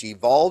cockroach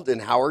evolved in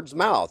Howard's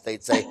mouth.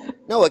 They'd say,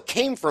 no, it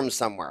came from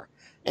somewhere.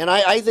 And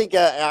I think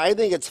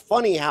it's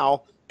funny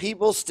how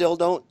people still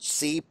don't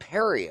see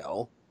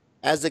perio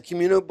as a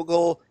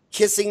communicable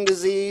kissing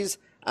disease.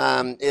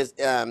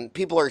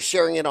 People are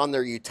sharing it on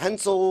their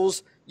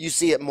utensils. You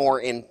see it more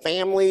in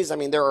families. I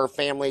mean, there are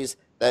families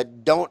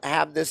that don't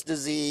have this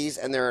disease,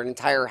 and there are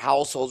entire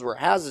households where it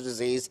has a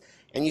disease,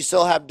 and you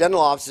still have dental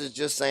offices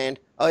just saying,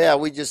 oh yeah,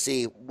 we just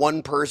see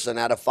one person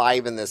out of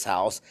 5 in this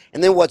house.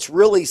 And then what's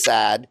really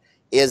sad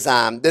is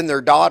then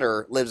their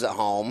daughter lives at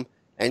home,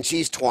 and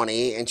she's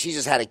 20, and she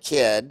just had a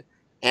kid,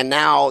 and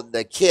now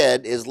the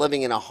kid is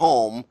living in a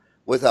home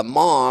with a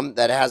mom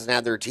that hasn't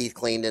had their teeth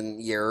cleaned in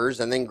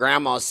years, and then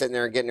grandma's sitting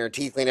there getting her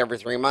teeth cleaned every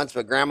 3 months,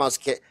 but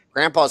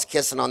grandpa's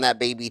kissing on that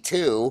baby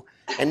too,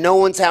 and no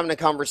one's having a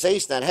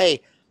conversation that, hey,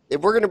 if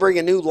we're going to bring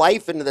a new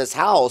life into this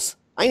house,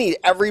 I need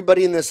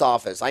everybody in this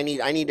office. I need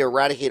to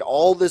eradicate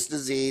all this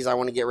disease. I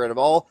want to get rid of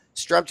all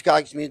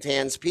Streptococcus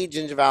mutans, P.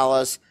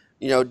 gingivalis.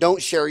 You know,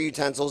 don't share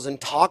utensils,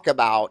 and talk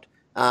about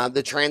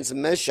the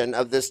transmission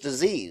of this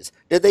disease.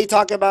 Did they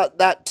talk about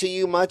that to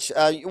you much?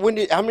 How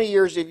many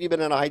years have you been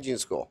in a hygiene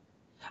school?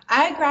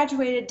 I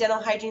graduated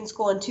dental hygiene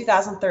school in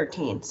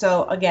 2013.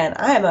 So again,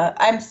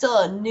 I'm still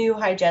a new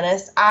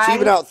hygienist. So you've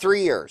been out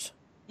 3 years.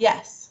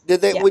 Yes.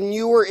 Did they, Yeah. when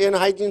you were in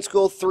hygiene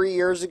school 3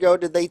 years ago,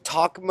 did they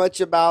talk much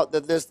about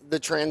the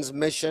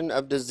transmission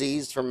of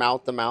disease from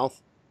mouth to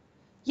mouth?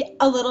 Yeah,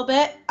 a little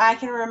bit. I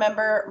can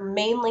remember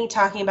mainly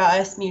talking about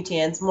S.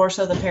 mutans more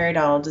so than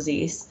periodontal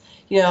disease.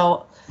 You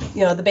know,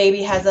 the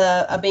baby has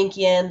a binky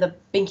in, the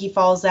binky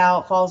falls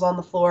out, falls on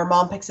the floor,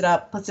 mom picks it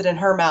up, puts it in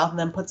her mouth, and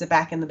then puts it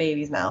back in the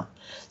baby's mouth.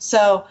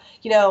 So,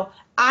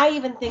 I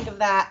even think of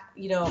that,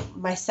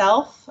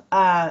 myself,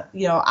 I'm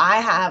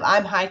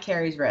high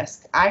caries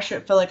risk. I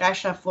should feel like I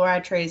should have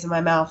fluoride trays in my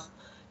mouth,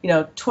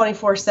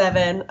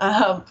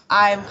 24/7.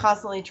 I'm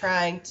constantly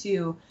trying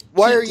to.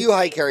 Why are you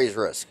high caries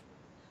risk?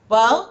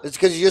 Well, It's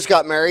because you just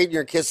got married and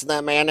you're kissing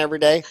that man every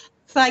day?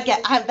 so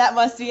that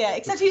must be it.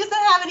 Except he doesn't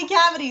have any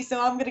cavities,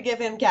 so I'm gonna give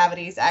him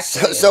cavities.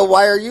 Actually. So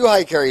why are you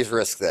high caries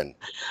risk then?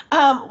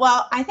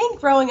 Well, I think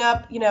growing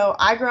up,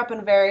 I grew up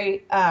in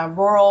very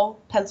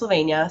rural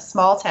Pennsylvania,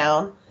 small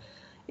town.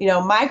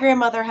 my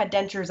grandmother had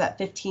dentures at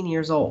 15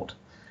 years old.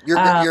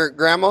 Your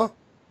grandma?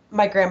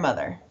 My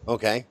grandmother.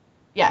 Okay.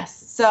 Yes.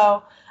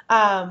 So,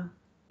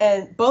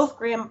 and both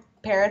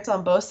grandparents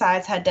on both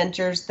sides had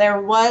dentures.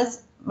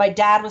 My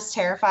dad was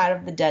terrified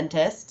of the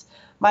dentist.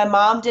 My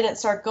mom didn't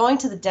start going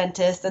to the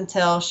dentist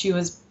until she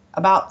was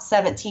about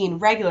 17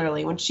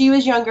 regularly. When she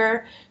was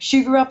younger,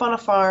 she grew up on a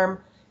farm.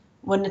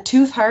 When the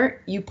tooth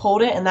hurt, you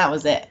pulled it and that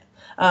was it.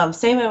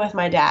 Same way with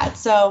my dad.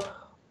 So,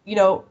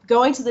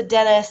 going to the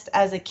dentist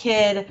as a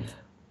kid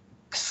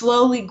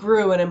slowly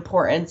grew in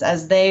importance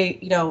as they,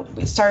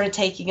 started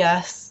taking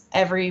us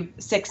every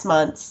 6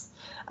 months.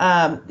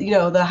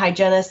 The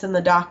hygienist and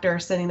the doctor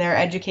sitting there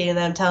educating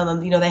them, telling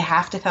them, they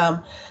have to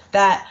come.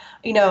 That,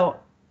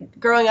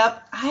 growing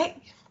up,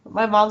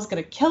 my mom's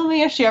going to kill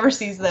me if she ever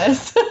sees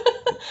this.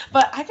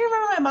 But I can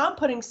remember my mom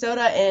putting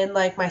soda in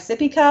like my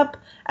sippy cup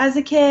as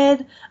a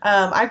kid.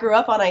 I grew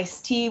up on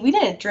iced tea. We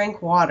didn't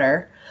drink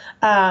water.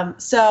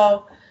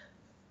 So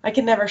I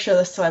can never show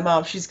this to my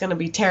mom. She's going to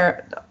be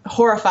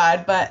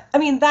horrified. But I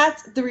mean,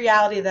 that's the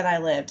reality that I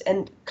lived.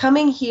 And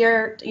coming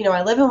here,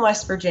 I live in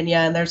West Virginia,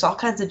 and there's all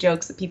kinds of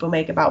jokes that people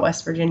make about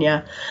West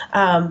Virginia.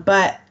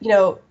 But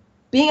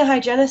being a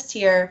hygienist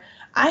here,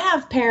 I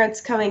have parents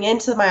coming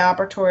into my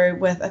operatory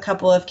with a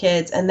couple of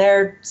kids, and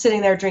they're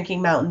sitting there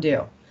drinking Mountain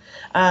Dew.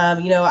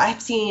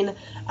 I've seen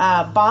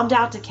bombed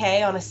out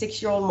decay on a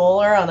 6-year-old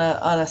molar on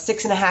a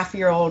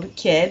 6.5-year-old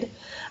kid.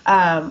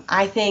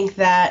 I think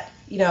that,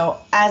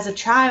 as a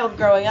child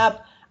growing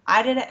up,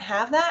 I didn't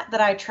have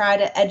that I try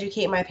to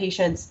educate my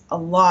patients a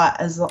lot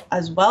as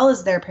well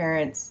as their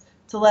parents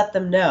to let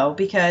them know,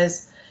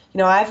 because,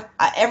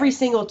 every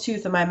single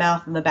tooth in my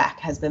mouth in the back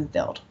has been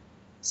filled.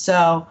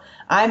 So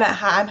I'm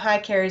high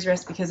caries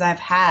risk because I've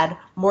had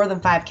more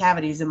than 5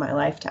 cavities in my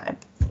lifetime.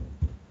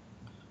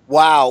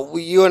 Wow,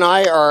 you and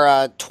I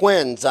are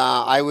twins.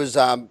 I was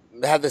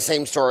had the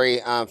same story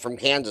from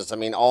Kansas. I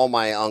mean, all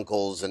my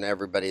uncles and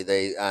everybody,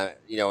 they,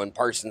 in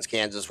Parsons,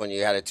 Kansas, when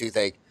you had a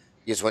toothache,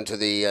 you just went to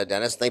the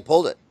dentist and they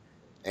pulled it.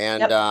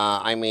 And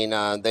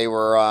Yep. they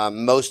were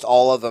most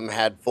all of them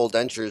had full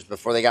dentures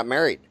before they got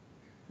married.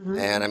 Mm-hmm.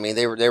 And I mean,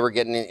 they were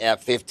getting it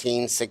at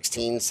 15,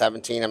 16,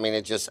 17. I mean,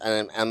 it's just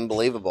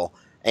unbelievable.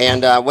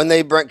 And when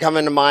they come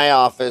into my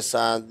office,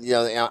 I'm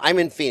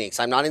in Phoenix.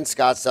 I'm not in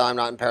Scottsdale. I'm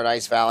not in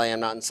Paradise Valley. I'm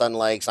not in Sun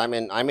Lakes. I'm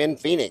in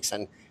Phoenix,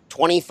 and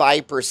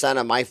 25%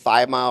 of my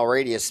 5-mile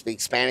radius speak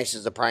Spanish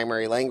as a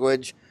primary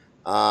language.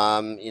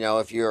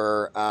 If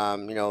you're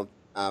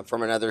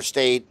from another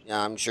state,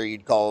 I'm sure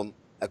you'd call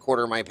a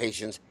quarter of my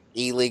patients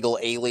illegal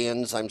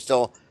aliens. I'm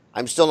still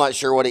not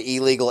sure what an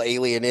illegal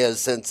alien is,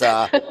 since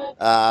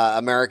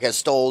America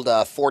stole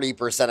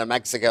 40% of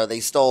Mexico. They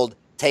stole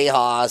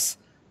Tejas,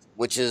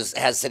 which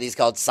has cities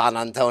called San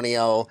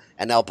Antonio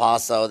and El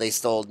Paso. They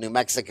stole New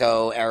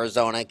Mexico,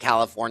 Arizona,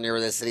 California,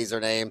 where the cities are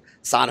named,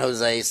 San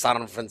Jose,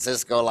 San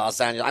Francisco, Los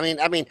Angeles.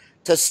 I mean,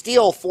 to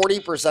steal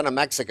 40% of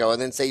Mexico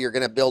and then say you're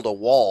going to build a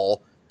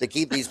wall to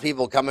keep these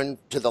people coming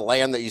to the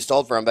land that you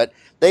stole from. But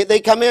they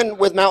come in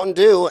with Mountain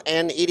Dew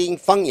and eating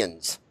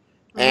Funyuns.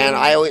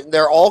 And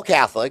they're all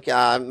Catholic.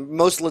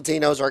 Most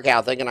Latinos are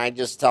Catholic, and I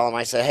just tell them,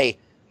 I say, hey,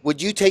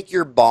 would you take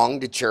your bong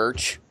to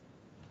church?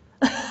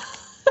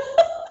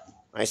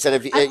 I said,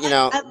 if I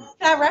like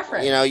that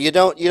reference. you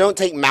don't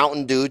take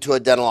Mountain Dew to a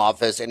dental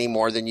office any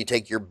more than you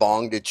take your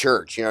bong to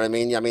church. You know what I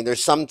mean? I mean,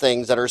 there's some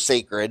things that are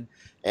sacred,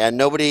 and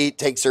nobody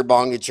takes their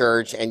bong to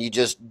church, and you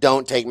just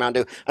don't take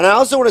Mountain Dew. And I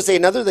also want to say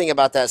another thing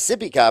about that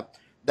sippy cup.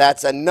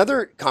 That's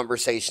another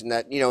conversation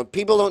that,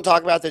 people don't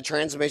talk about the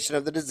transmission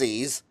of the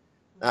disease.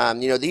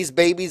 These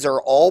babies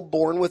are all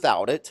born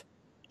without it,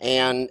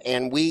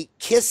 and we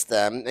kiss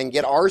them and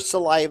get our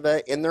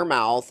saliva in their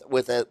mouth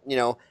with a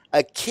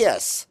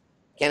kiss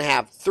can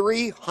have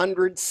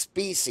 300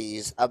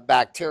 species of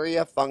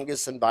bacteria,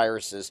 fungus, and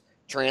viruses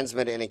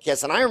transmitted in a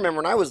kiss. And I remember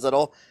when I was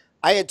little,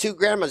 I had 2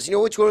 grandmas. You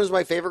know which one was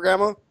my favorite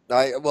grandma?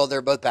 Well,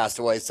 they're both passed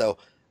away, so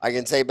I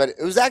can say, but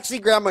it was actually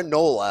Grandma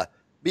Nola,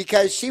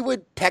 because she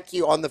would peck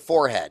you on the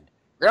forehead.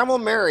 Grandma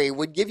Mary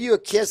would give you a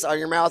kiss on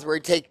your mouth where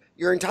you'd take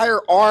your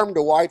entire arm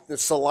to wipe the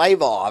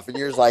saliva off, and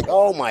you're just like,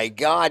 oh my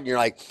God, and you're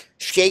like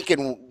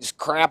shaking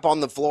crap on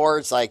the floor.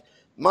 It's like,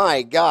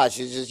 my gosh,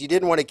 it's just, you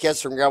didn't want a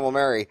kiss from Grandma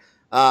Mary.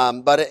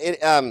 But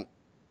the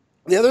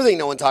other thing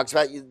no one talks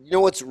about, you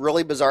know what's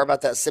really bizarre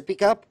about that sippy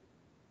cup?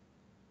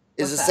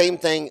 Is What's the that? same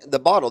thing, the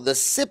bottle. The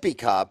sippy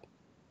cup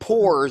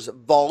pours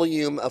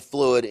volume of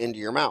fluid into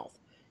your mouth.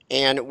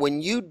 And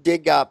when you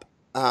dig up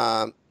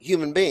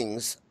human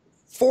beings,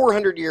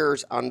 400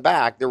 years on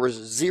back, there was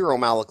 0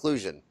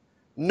 malocclusion.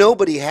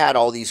 Nobody had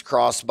all these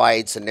cross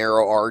bites and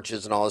narrow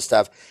arches and all this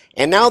stuff.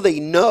 And now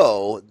they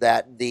know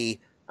that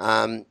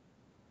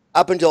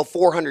up until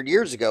 400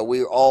 years ago,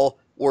 we all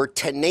were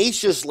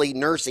tenaciously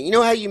nursing. You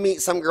know how you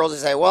meet some girls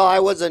and say, well, I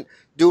wasn't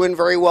doing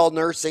very well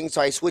nursing, so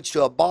I switched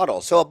to a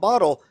bottle. So a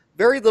bottle,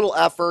 very little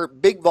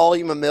effort, big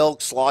volume of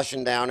milk,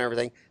 sloshing down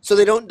everything, so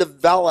they don't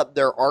develop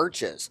their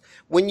arches.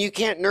 When you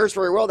can't nurse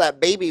very well,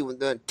 that baby with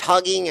the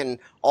tugging and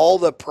all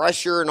the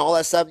pressure and all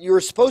that stuff, you were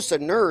supposed to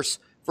nurse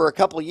for a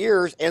couple of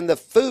years, and the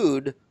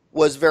food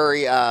was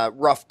very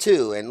rough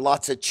too, and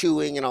lots of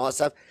chewing and all that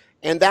stuff.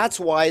 And that's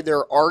why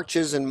their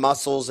arches and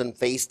muscles and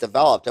face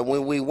developed. And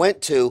when we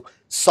went to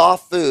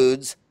soft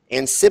foods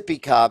and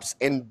sippy cups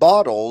and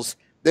bottles,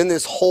 then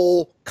this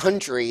whole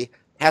country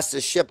has to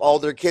ship all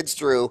their kids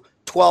through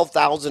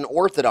 12,000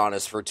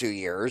 orthodontists for 2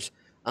 years,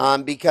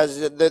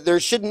 because there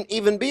shouldn't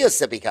even be a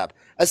sippy cup.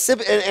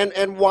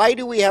 And why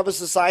do we have a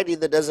society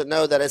that doesn't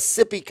know that a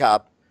sippy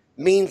cup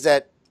means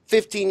that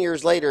 15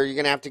 years later you're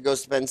going to have to go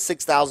spend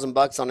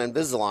 $6,000 on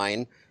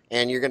Invisalign,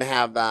 and you're going to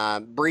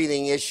have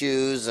breathing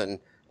issues and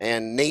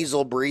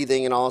nasal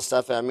breathing and all this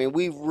stuff. I mean,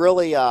 we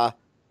really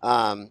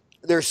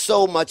there's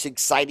so much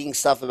exciting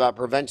stuff about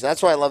prevention.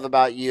 That's what I love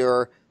about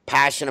your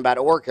passion about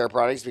oral care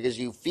products, because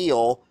you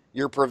feel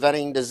you're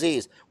preventing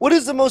disease. What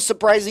is the most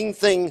surprising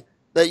thing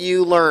that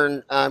you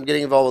learned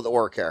getting involved with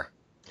oral care?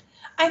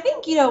 I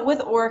think,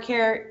 with oral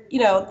care,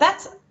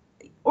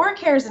 oral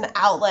care is an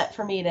outlet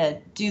for me to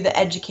do the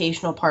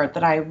educational part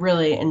that I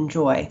really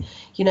enjoy.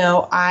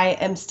 I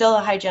am still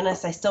a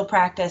hygienist. I still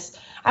practice.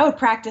 I would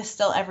practice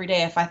still every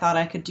day if I thought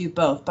I could do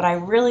both, but I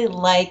really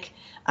like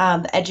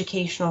the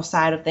educational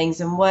side of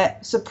things. And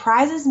what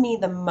surprises me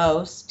the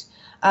most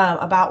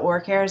about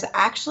oral care is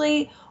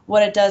actually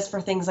what it does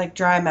for things like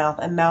dry mouth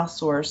and mouth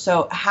sores.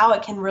 So how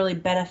it can really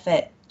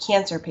benefit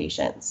cancer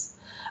patients.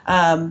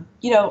 A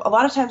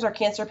lot of times our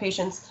cancer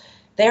patients,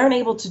 they aren't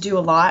able to do a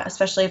lot,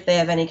 especially if they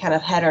have any kind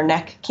of head or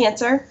neck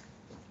cancer.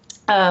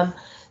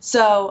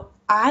 So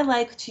I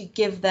like to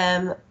give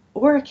them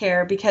oral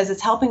care because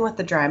it's helping with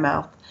the dry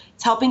mouth.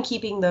 It's helping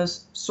keeping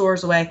those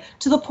sores away,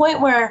 to the point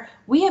where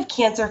we have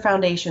cancer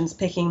foundations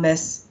picking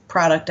this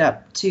product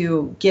up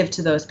to give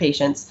to those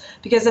patients,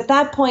 because at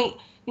that point,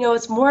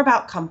 it's more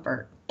about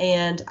comfort.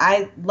 And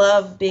I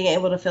love being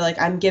able to feel like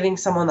I'm giving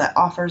someone that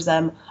offers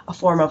them a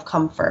form of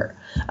comfort.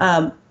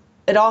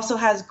 It also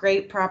has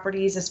great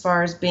properties as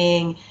far as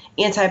being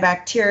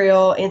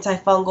antibacterial,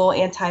 antifungal,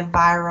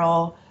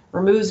 antiviral,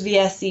 removes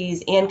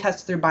VSCs, and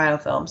cuts through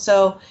biofilm.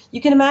 So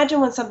you can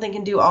imagine when something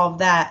can do all of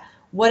that,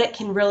 what it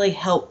can really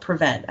help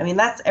prevent. I mean,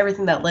 that's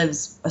everything that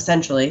lives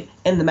essentially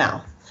in the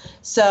mouth.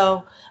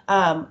 So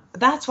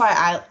that's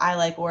why I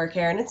like oral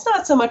care. And it's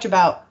not so much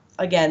about,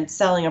 again,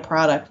 selling a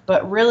product,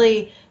 but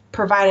really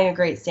providing a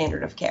great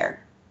standard of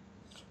care.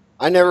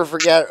 I never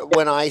forget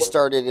when I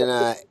started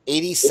in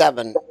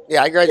 87.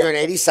 Yeah, I graduated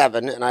in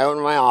 87, and I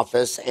opened my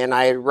office, and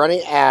I had run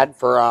an ad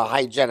for a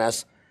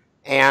hygienist.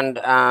 And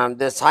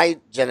this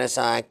hygienist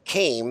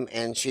came,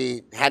 and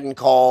she hadn't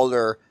called,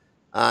 or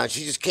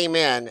she just came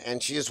in,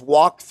 and she just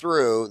walked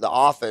through the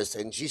office,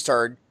 and she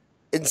started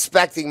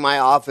inspecting my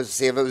office to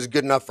see if it was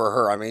good enough for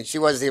her. I mean, she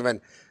wasn't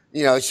even,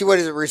 she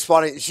wasn't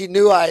responding. She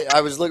knew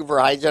I was looking for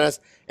a hygienist,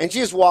 and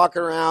she was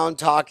walking around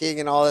talking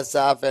and all that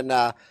stuff. And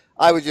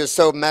I was just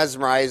so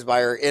mesmerized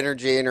by her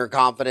energy and her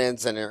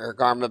confidence and her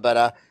karma.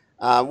 But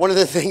one of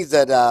the things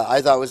that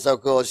I thought was so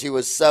cool, she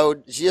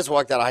just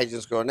walked out of hygiene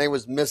school. Her name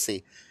was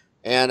Missy,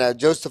 and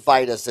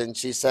Josephitis, and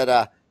she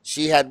said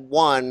she had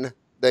won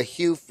the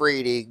Hugh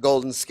Freedy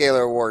Golden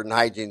Scalar Award in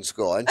hygiene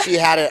school, and she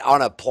had it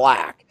on a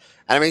plaque.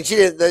 And I mean, she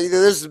did.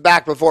 This is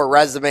back before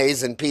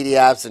resumes and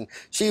PDFs, and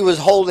she was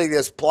holding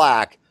this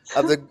plaque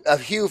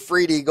of Hugh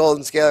Freedy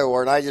Golden Scalar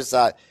Award. And I just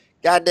thought,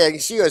 God dang,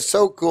 she was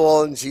so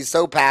cool, and she's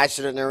so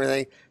passionate and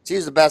everything.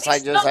 She's the best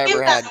hygienist I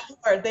ever had.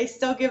 They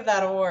still give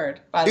that award,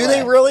 by the way. Do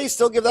they really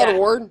still give that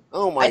award?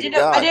 Oh my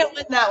God! I didn't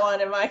win that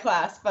one in my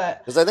class, but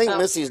because I think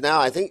Missy's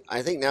now. I think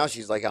now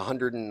she's like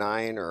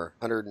 109 or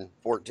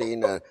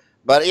 114.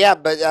 But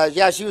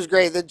she was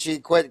great. Then she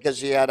quit because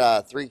she had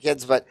 3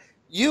 kids. But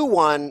you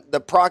won the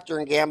Procter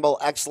and Gamble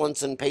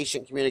Excellence in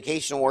Patient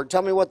Communication Award.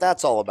 Tell me what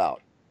that's all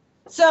about.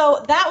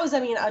 So that was,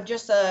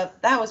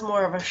 that was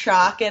more of a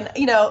shock. And,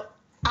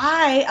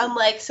 I,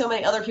 unlike so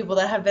many other people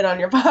that have been on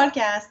your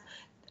podcast,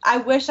 I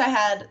wish I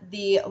had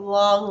the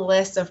long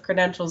list of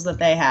credentials that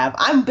they have.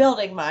 I'm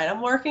building mine.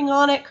 I'm working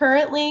on it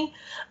currently.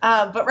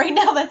 But right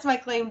now, that's my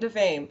claim to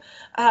fame.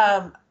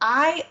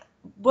 Why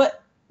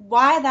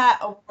that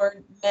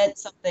award meant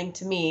something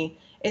to me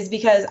is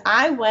because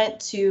I went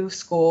to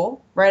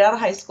school right out of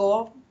high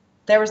school.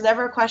 There was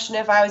never a question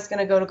if I was going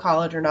to go to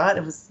college or not.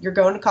 It was, you're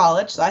going to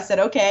college. So I said,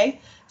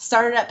 okay.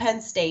 Started at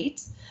Penn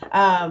State,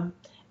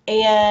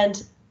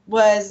 and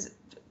was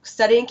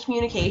studying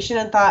communication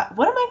and thought,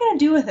 what am I going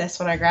to do with this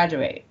when I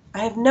graduate? I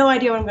have no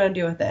idea what I'm going to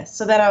do with this.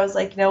 So then I was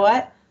like, you know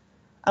what?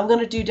 I'm going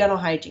to do dental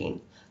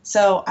hygiene.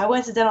 So I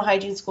went to dental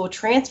hygiene school,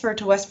 transferred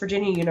to West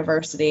Virginia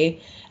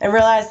University, and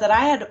realized that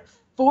I had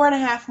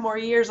 4.5 more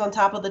years on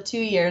top of the 2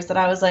 years that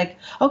I was like,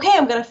 okay,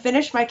 I'm going to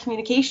finish my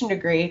communication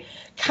degree,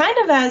 kind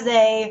of as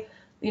a,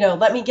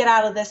 let me get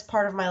out of this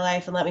part of my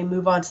life and let me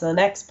move on to the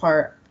next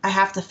part. I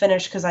have to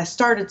finish because I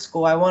started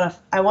school. I want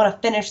to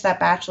finish that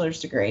bachelor's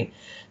degree.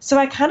 So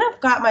I kind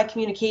of got my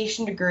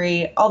communication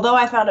degree, although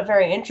I found it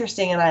very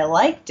interesting and I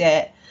liked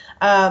it,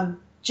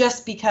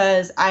 just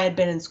because I had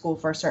been in school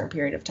for a certain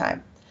period of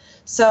time.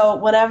 So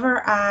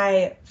whenever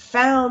I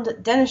found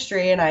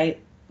dentistry and I,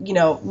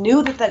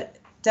 knew that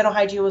dental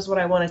hygiene was what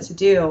I wanted to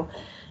do,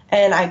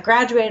 and I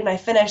graduated and I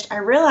finished, I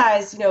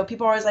realized,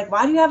 people are always like,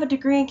 why do you have a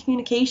degree in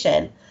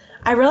communication?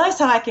 I realized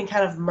how I can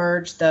kind of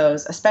merge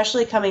those,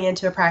 especially coming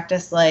into a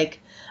practice like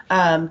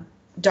um,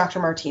 Dr.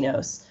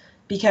 Martino's,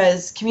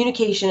 because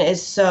communication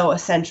is so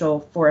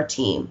essential for a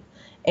team.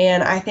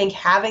 And I think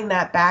having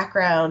that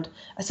background,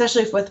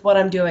 especially with what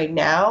I'm doing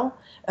now,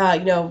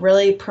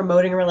 really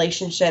promoting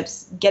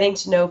relationships, getting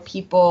to know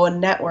people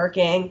and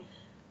networking,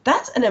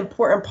 that's an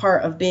important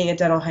part of being a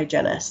dental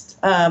hygienist.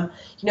 I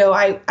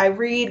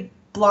read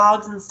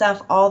blogs and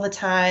stuff all the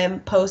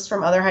time, posts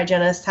from other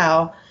hygienists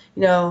how,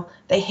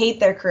 they hate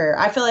their career.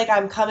 I feel like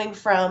I'm coming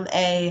from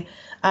a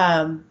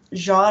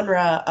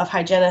genre of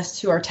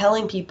hygienists who are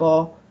telling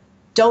people,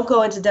 don't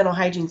go into dental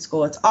hygiene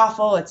school. It's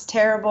awful. It's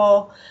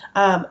terrible.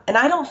 And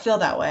I don't feel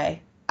that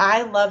way.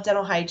 I love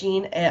dental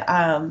hygiene.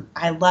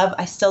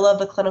 I still love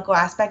the clinical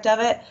aspect of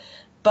it,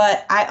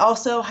 but I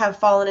also have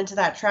fallen into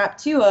that trap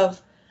too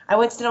of, I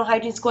went to dental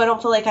hygiene school. I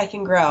don't feel like I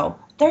can grow.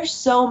 There's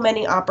so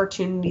many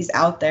opportunities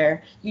out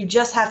there. You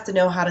just have to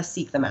know how to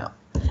seek them out.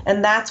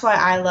 And that's why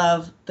I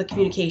love the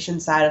communication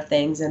side of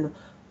things and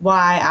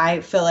why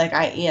I feel like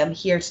I am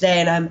here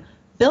today. And I'm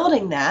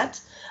building that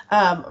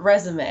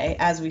resume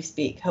as we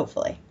speak,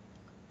 hopefully.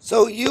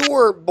 So you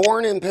were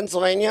born in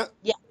Pennsylvania?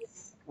 Yes.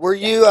 Were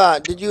you,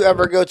 did you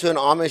ever go to an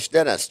Amish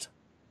dentist?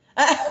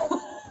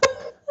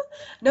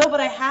 No, but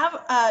I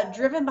have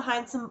driven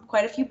behind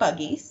quite a few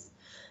buggies.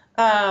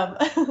 Um,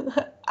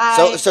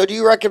 I So do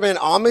you recommend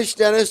Amish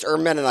dentist or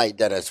Mennonite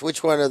dentist?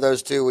 Which one of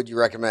those two would you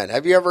recommend?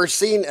 Have you ever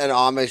seen an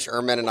Amish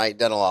or Mennonite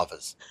dental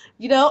office?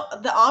 the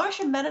Amish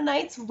and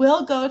Mennonites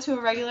will go to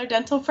a regular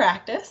dental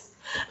practice.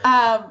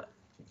 Um,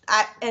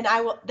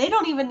 I will. They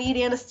don't even need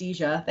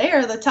anesthesia. They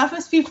are the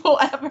toughest people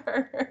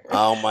ever.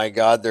 Oh my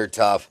God, they're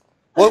tough.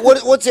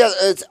 What's the other?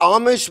 It's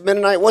Amish,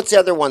 Mennonite. What's the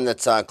other one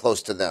that's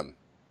close to them?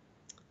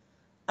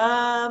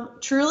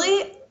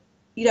 Truly,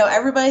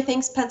 everybody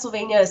thinks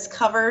Pennsylvania is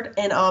covered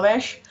in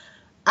Amish.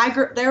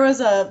 There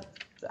was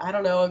I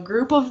don't know, a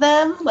group of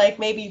them, like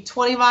maybe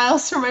 20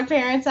 miles from my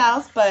parents'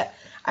 house, but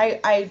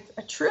I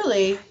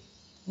truly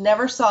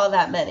never saw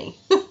that many.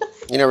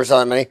 You never saw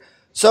that many.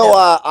 So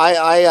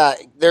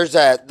No. there's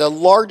the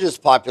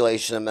largest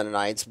population of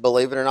Mennonites,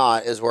 believe it or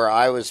not, is where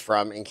I was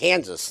from in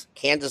Kansas.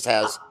 Kansas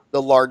has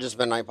the largest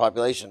Mennonite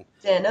population,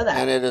 Didn't know and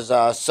that. it is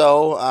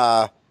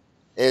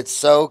it's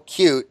so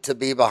cute to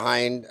be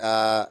behind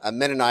a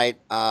Mennonite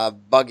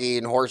buggy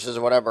and horses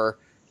or whatever,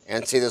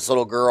 and see this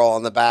little girl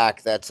on the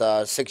back that's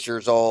 6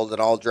 years old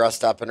and all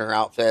dressed up in her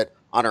outfit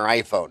on her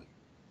iPhone.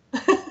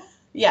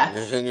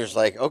 Yes. And you're just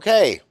like,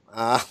 okay,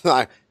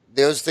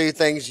 those two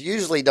things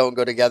usually don't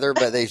go together,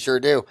 but they sure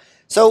do.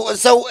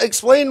 So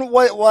explain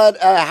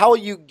how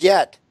you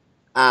get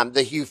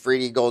the Hugh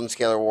Freedy Golden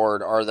Scale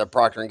Award or the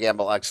Procter and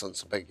Gamble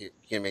Excellence in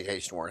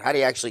Communication Award. How do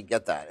you actually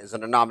get that? Is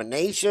it a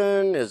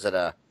nomination? Is it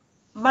a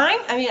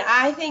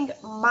I think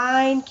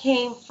mine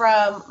came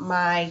from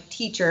my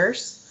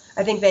teachers.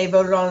 I think they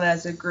voted on it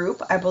as a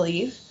group, I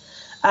believe.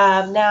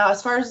 Now,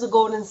 as far as the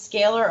Golden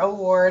Scaler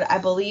Award, I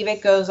believe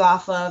it goes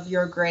off of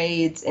your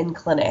grades in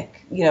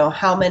clinic.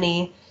 How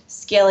many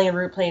scaling and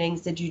root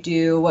planings did you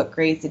do? What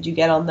grades did you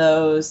get on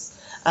those?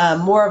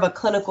 More of a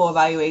clinical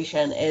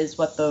evaluation is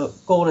what the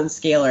Golden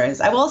Scaler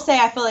is. I will say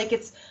I feel like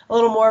it's a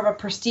little more of a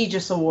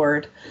prestigious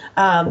award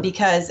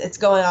because it's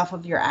going off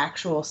of your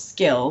actual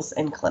skills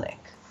in clinic.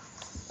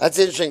 That's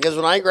interesting because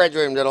when I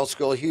graduated from dental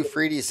school, Hugh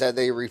Freedy said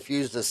they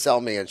refused to sell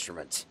me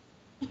instruments.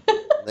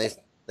 They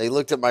they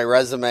looked at my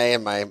resume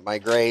and my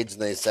grades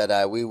and they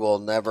said we will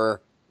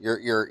never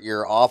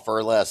you're off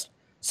our list.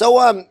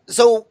 So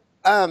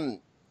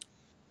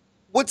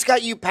what's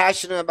got you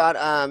passionate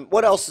about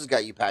what else has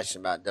got you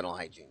passionate about dental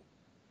hygiene?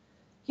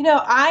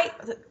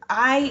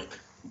 I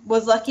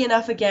was lucky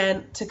enough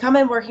again to come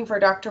in working for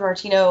Dr.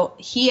 Martino.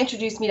 He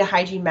introduced me to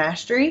Hygiene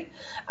Mastery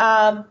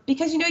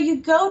because you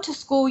go to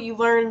school, you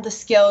learn the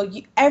skill.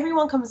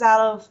 Everyone comes out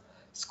of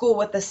school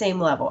with the same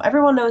level.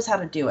 Everyone knows how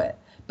to do it,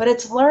 but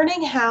it's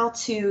learning how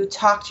to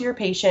talk to your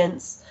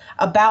patients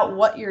about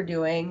what you're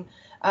doing,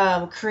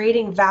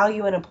 creating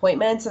value in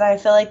appointments, and I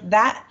feel like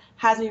that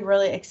has me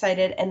really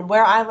excited. And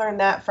where I learned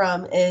that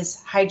from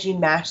is Hygiene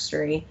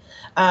Mastery.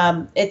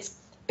 It's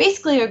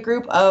basically a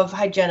group of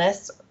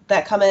hygienists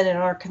that come in and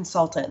are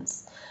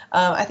consultants.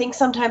 I think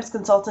sometimes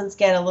consultants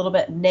get a little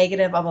bit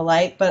negative of a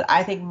light, but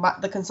I think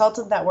the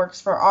consultant that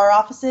works for our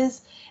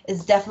offices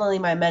is definitely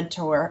my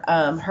mentor.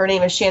 Her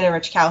name is Shannon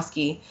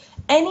Richkowski.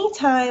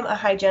 Anytime a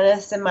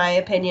hygienist, in my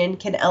opinion,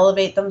 can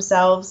elevate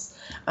themselves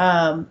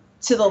to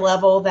the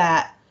level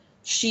that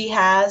she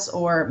has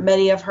or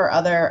many of her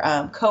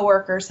other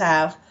coworkers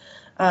have,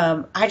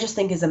 I just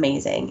think is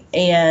amazing.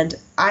 And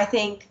I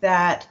think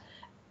that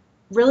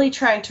really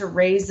trying to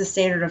raise the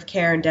standard of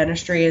care in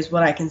dentistry is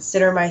what I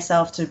consider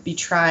myself to be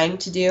trying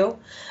to do.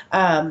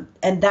 And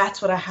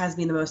that's what has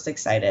me the most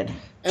excited.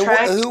 And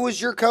who was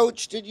your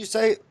coach, did you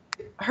say?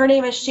 Her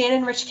name is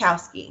Shannon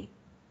Richkowski.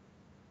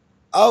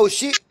 Oh,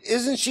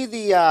 isn't she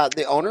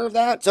the owner of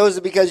that? So is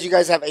it because you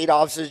guys have 8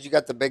 offices, you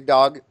got the big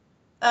dog?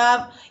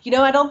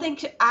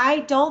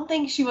 I don't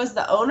think she was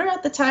the owner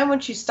at the time when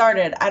she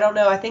started. I don't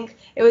know. I think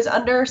it was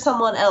under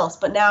someone else,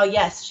 but now,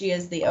 yes, she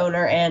is the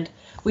owner, and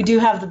we do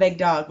have the big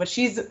dog, but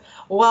she's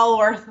well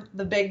worth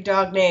the big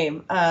dog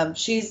name.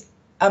 She's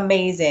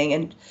amazing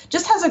and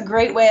just has a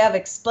great way of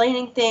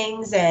explaining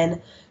things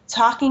and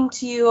talking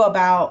to you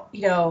about,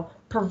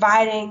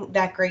 providing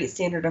that great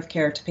standard of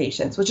care to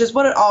patients, which is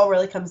what it all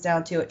really comes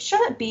down to. It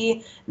shouldn't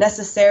be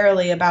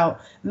necessarily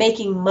about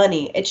making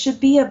money. It should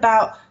be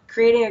about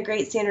creating a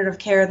great standard of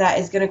care that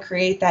is going to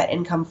create that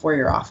income for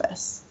your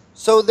office.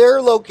 So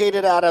they're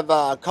located out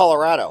of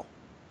Colorado.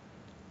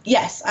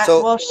 Yes,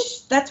 So well,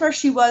 that's where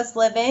she was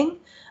living,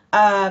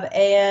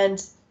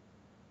 and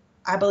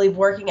I believe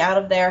working out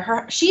of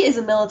there. She is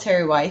a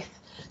military wife,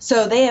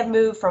 so they have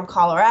moved from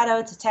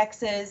Colorado to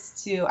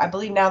Texas to, I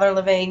believe now they're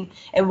living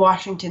in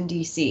Washington,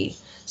 D.C.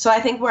 So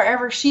I think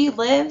wherever she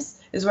lives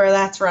is where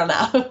that's run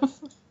out of.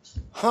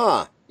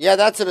 huh? Yeah,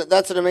 that's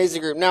an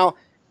amazing group. Now,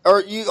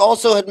 or you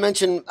also had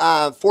mentioned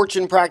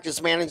Fortune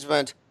Practice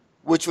Management,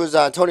 which was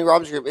Tony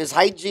Robbins' group. Is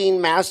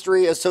Hygiene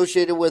Mastery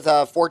associated with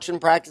Fortune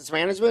Practice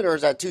Management, or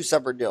is that two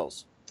separate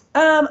deals?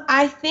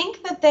 I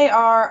think that they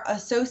are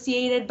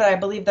associated, but I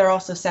believe they're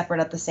also separate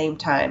at the same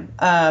time.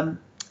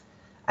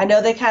 I know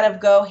they kind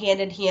of go hand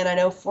in hand. I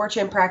know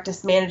Fortune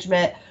Practice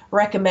Management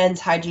recommends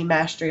Hygiene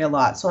Mastery a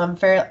lot. So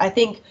I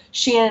think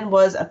Shannon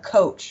was a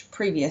coach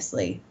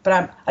previously,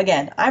 but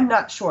I'm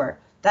not sure.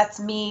 That's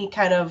me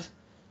kind of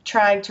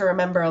trying to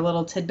remember a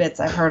little tidbits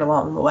I've heard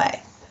along the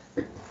way.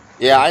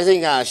 Yeah, I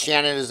think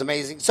Shannon is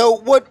amazing. So,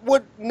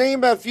 what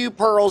name a few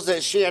pearls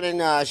that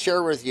Shannon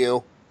shared with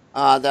you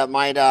that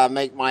might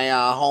make my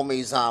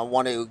homies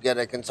want to get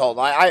a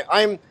consultant?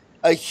 I'm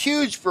a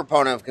huge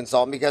proponent of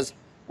consultant because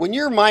when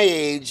you're my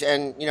age,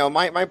 and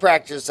my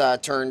practice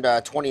turned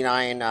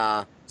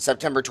 29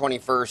 September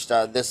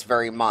 21st this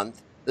very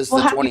month. This is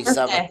Well, the happy 27th.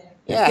 birthday.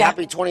 Yeah, Yeah.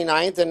 happy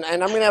 29th, and I'm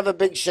gonna have a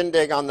big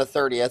shindig on the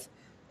 30th.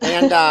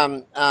 And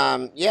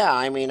yeah,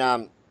 I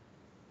mean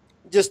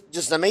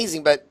just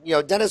amazing. But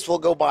dentists will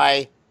go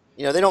by.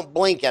 They don't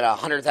blink at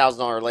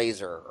 $100,000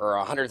 laser or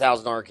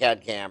 $100,000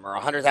 CAD cam or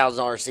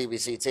 $100,000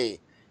 CVCT,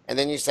 and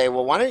then you say,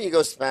 well, why don't you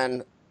go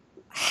spend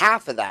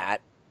half of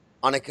that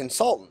on a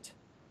consultant?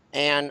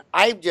 And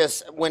I've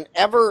just,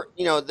 whenever,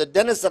 the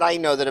dentists that I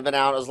know that have been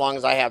out as long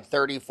as I have,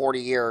 30,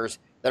 40 years,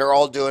 that are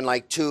all doing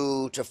like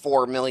 2 to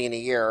 4 million a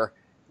year.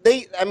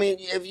 I mean,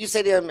 if you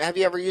say to them, have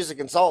you ever used a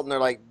consultant? They're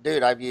like,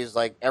 dude, I've used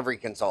like every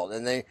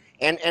consultant.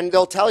 And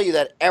they'll tell you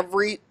that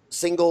every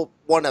single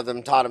one of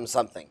them taught them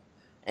something.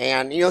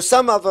 And,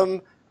 some of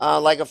them,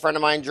 like a friend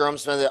of mine, Jerome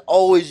Smith, that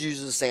always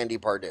uses Sandy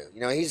Pardue.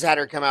 He's had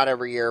her come out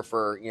every year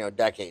for,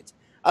 decades.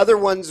 Other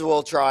ones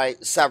will try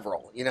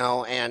several,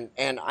 and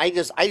I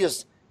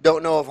just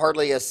don't know of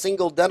hardly a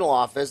single dental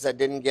office that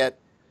didn't get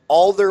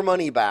all their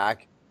money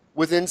back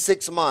within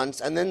 6 months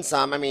and then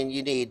some. I mean,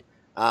 you need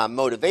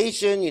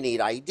motivation, you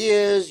need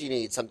ideas, you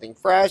need something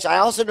fresh. I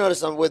also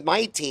noticed with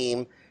my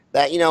team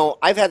that,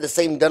 I've had the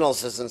same dental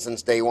assistant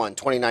since day one,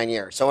 29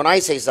 years. So when I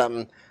say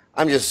something,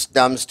 I'm just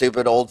dumb,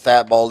 stupid, old,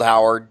 fat, bald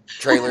Howard,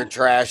 trailer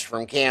trash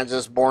from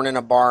Kansas, born in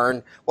a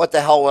barn. What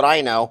the hell would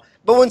I know?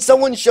 But when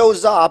someone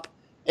shows up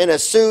in a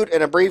suit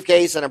and a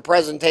briefcase and a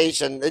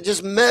presentation, it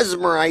just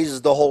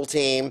mesmerizes the whole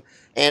team.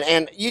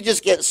 And you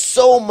just get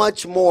so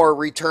much more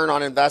return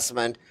on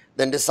investment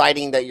than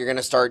deciding that you're going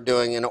to start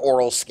doing an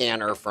oral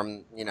scanner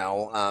from,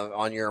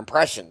 on your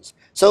impressions.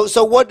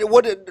 So what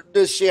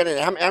does Shannon,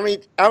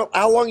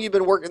 how long have you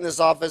been working in this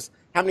office?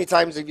 How many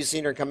times have you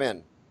seen her come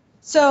in?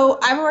 So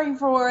I'm working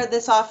for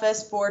this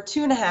office for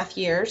 2.5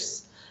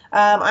 years.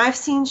 I've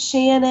seen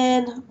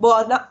Shannon,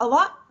 well, not a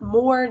lot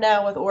more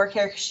now with oral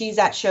care because she's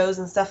at shows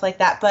and stuff like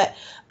that. But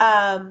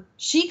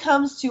she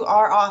comes to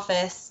our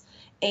office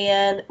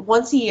and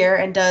once a year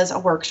and does a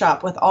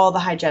workshop with all the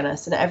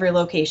hygienists in every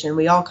location.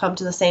 We all come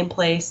to the same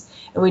place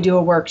and we do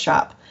a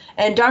workshop.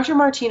 And Dr.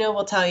 Martino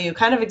will tell you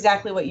kind of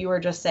exactly what you were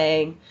just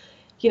saying.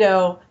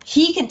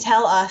 He can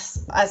tell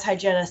us as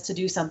hygienists to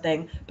do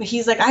something, but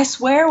he's like, I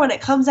swear when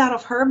it comes out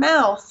of her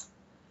mouth,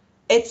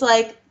 it's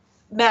like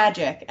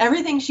magic.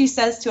 Everything she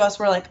says to us,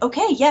 we're like,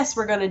 okay, yes,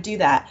 we're going to do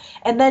that.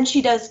 And then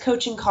she does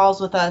coaching calls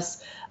with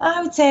us,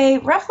 I would say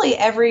roughly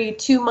every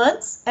 2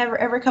 months,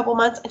 every couple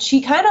months. And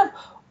she kind of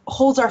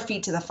holds our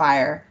feet to the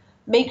fire,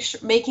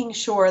 making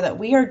sure that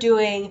we are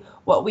doing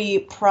what we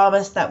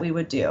promised that we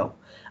would do.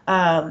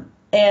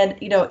 And,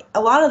 a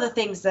lot of the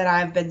things that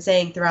I've been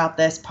saying throughout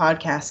this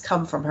podcast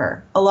come from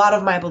her. A lot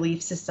of my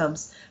belief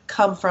systems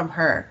come from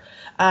her.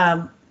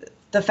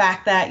 The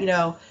fact that,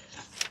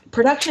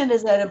 production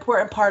is an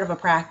important part of a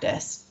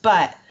practice,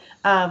 but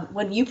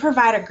when you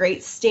provide a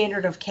great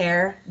standard of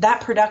care,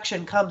 that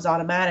production comes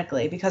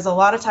automatically because a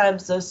lot of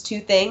times those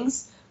two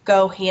things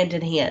go hand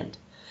in hand.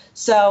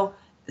 So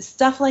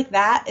stuff like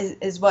that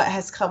is what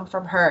has come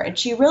from her. And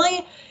she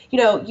really,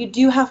 you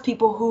do have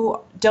people who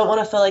don't want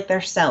to feel like they're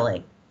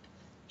selling.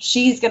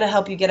 She's going to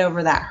help you get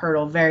over that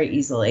hurdle very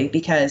easily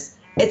because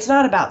it's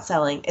not about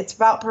selling. It's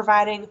about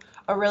providing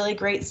a really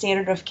great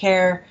standard of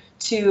care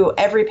to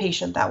every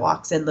patient that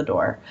walks in the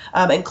door,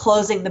 and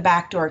closing the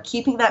back door,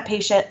 keeping that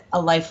patient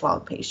a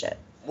lifelong patient.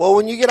 Well,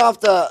 when you get off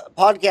the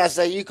podcast,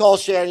 that you call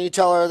Shannon, you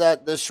tell her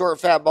that the short,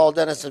 fat, bald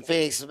dentist in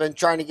Phoenix has been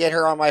trying to get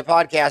her on my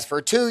podcast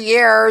for 2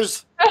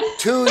 years.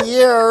 2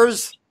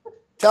 years.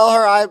 Tell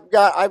her I've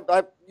got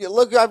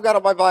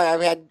on my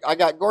bio. I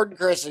got Gordon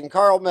Christian,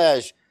 Carl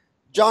Mesh,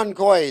 John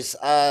Coyce.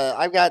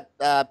 I've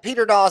got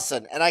Peter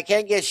Dawson, and I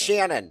can't get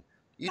Shannon.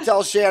 You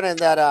tell Shannon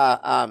that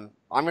I'm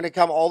going to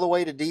come all the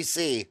way to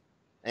D.C.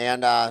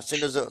 And as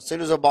soon as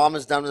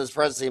Obama's done with his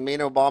presidency, me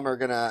and Obama are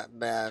going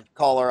to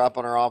call her up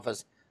on her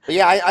office. But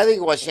yeah, I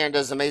think what Shannon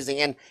does is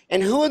amazing.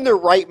 And who in their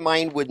right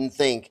mind wouldn't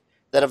think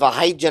that if a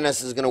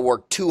hygienist is going to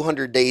work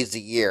 200 days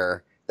a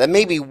year, that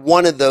maybe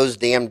one of those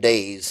damn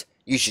days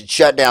you should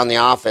shut down the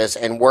office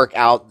and work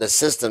out the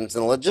systems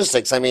and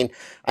logistics. I mean,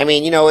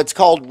 it's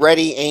called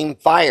ready, aim,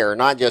 fire,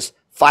 not just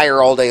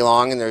fire all day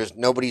long and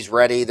nobody's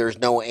ready, there's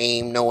no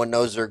aim, no one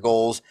knows their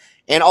goals.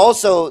 And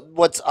also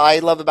what I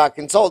love about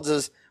consultants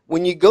is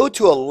when you go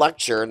to a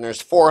lecture and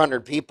there's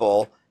 400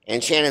 people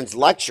and Shannon's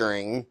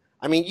lecturing,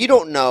 I mean, you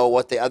don't know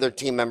what the other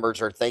team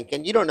members are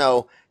thinking. You don't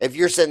know if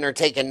you're sitting there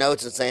taking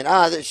notes and saying,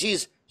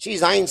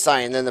 she's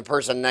Einstein, and then the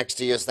person next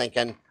to you is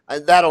thinking,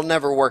 that'll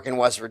never work in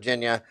West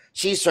Virginia.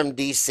 She's from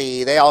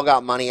D.C. They all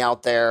got money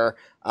out there.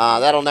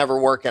 That'll never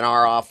work in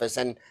our office.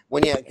 And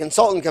when a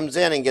consultant comes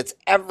in and gets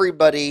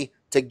everybody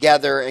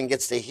together and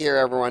gets to hear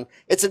everyone,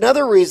 it's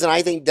another reason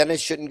I think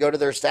dentists shouldn't go to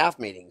their staff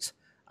meetings.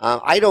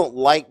 I don't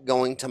like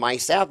going to my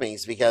staff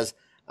meetings because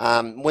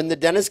when the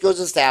dentist goes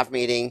to staff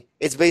meeting,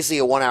 it's basically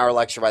a 1-hour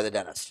lecture by the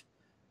dentist.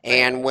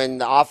 And when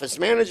the office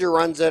manager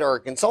runs it or a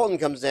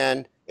consultant comes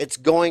in, it's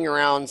going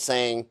around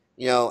saying,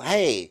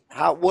 hey,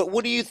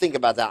 what do you think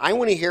about that? I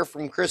want to hear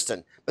from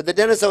Kristin. But the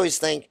dentists always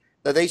think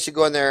that they should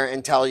go in there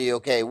and tell you,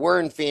 okay, we're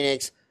in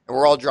Phoenix and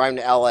we're all driving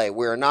to LA.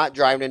 We're not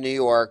driving to New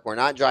York. We're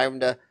not driving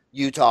to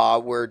Utah.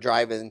 We're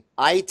driving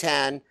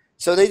I-10.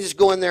 So they just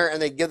go in there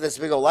and they give this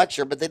big old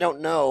lecture, but they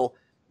don't know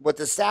what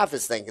the staff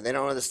is thinking. They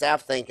don't know the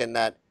staff thinking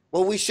that,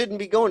 well, we shouldn't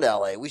be going to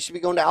LA. We should be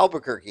going to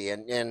Albuquerque.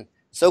 And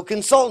so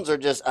consultants are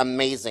just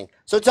amazing.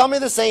 So tell me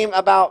the same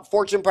about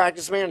Fortune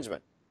Practice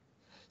Management.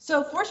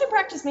 So Fortune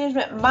Practice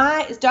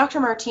Management, Dr.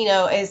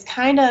 Martino is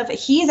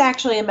he's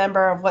actually a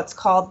member of what's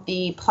called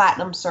the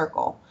Platinum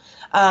Circle.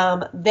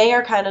 They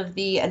are kind of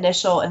the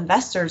initial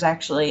investors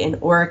actually in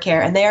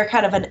OraCare, and they are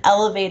kind of an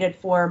elevated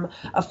form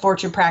of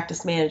Fortune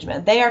Practice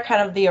Management. They are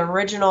kind of the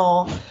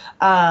original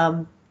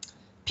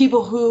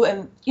people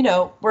who,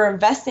 were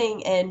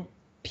investing in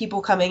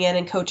people coming in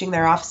and coaching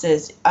their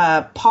offices.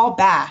 Paul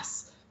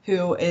Bass,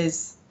 who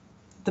is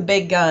the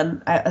big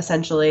gun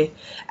essentially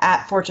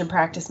at Fortune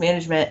Practice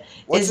Management,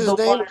 What's his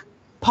name? One,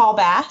 Paul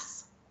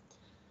Bass.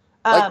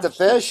 Like the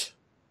fish?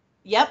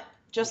 Yep,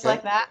 just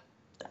like that.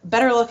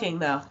 Better looking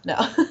though. No.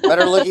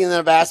 Better looking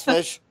than a bass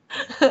fish.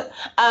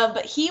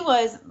 But he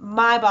was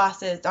my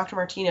boss's, Dr.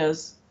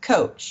 Martino's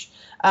coach.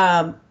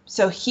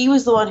 So he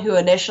was the one who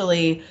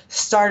initially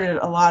started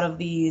a lot of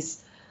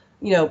these,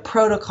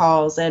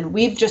 protocols, and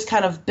we've just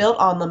kind of built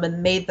on them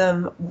and made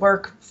them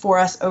work for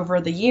us over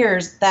the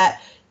years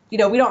that, we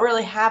don't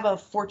really have a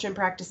Fortune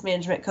Practice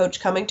Management coach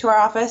coming to our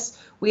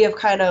office. We have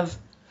kind of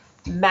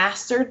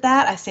mastered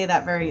that. I say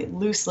that very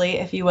loosely,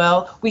 if you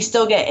will. We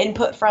still get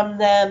input from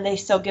them. They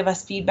still give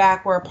us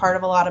feedback. We're a part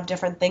of a lot of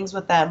different things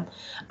with them.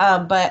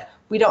 But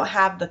we don't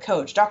have the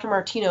coach. Dr.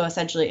 Martino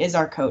essentially is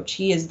our coach.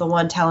 He is the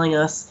one telling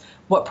us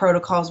what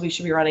protocols we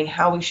should be running,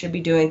 how we should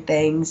be doing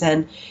things,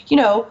 and,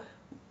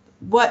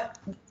 what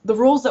the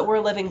rules that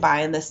we're living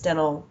by in this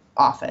dental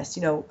office.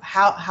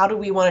 How do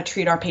we want to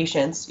treat our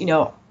patients?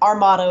 Our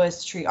motto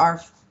is to treat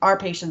our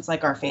patients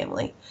like our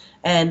family,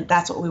 and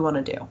that's what we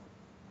want to do.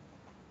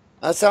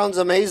 That sounds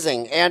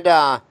amazing. And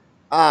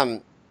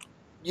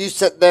you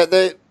said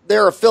that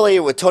they're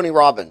affiliated with Tony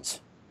Robbins.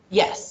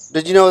 Yes.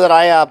 Did you know that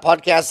I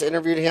podcast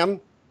interviewed him?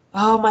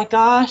 Oh my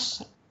gosh.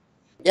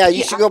 Yeah,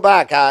 you should go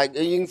back.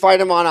 You can find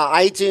him on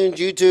iTunes,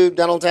 YouTube,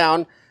 Dental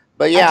Town.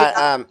 But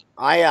yeah,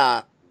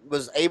 I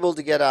was able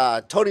to get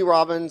Tony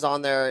Robbins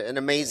on there, an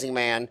amazing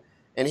man,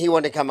 and he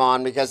wanted to come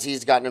on because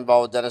he's gotten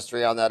involved with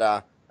dentistry on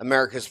that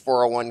America's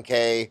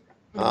 401k,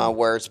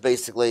 where it's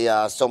basically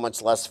so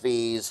much less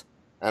fees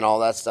and all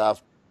that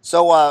stuff.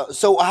 So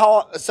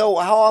how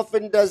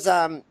often does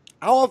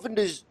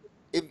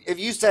if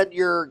you said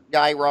your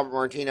guy Robert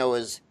Martino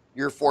is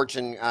your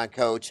Fortune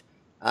coach,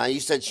 you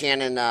said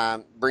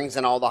Shannon brings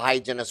in all the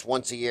hygienists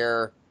once a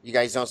year. You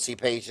guys don't see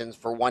patients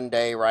for one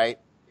day, right?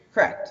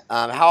 Correct.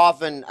 How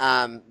often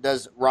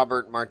does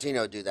Robert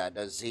Martino do that?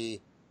 Does he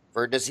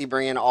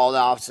bring in all the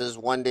offices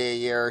one day a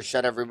year,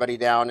 shut everybody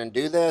down, and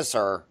do this,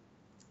 or?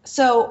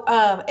 So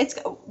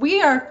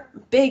we are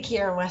big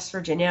here in West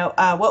Virginia.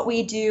 What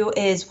we do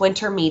is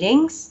winter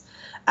meetings.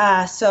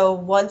 So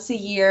once a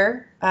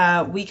year,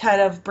 we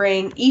kind of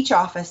bring each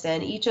office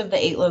in, each of the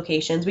 8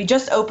 locations. We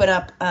just open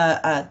up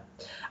a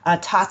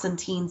Tots and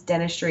Teens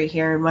Dentistry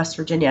here in West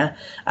Virginia.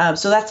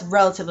 So that's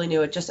relatively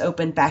new. It just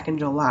opened back in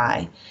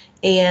July.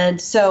 And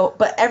so,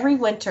 but every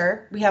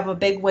winter, we have a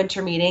big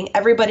winter meeting.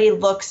 Everybody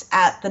looks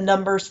at the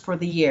numbers for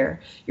the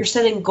year. You're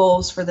setting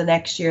goals for the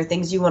next year,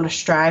 things you want to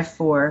strive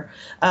for,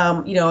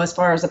 as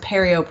far as a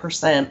perio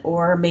percent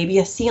or maybe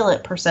a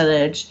sealant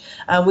percentage.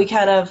 We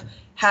kind of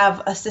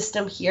have a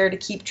system here to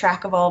keep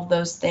track of all of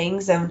those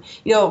things. And,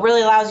 it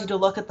really allows you to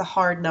look at the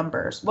hard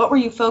numbers. What were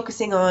you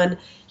focusing on,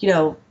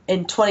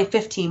 in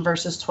 2015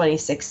 versus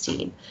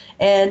 2016?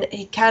 And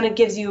it kind of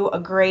gives you a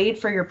grade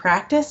for your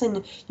practice,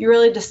 and you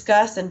really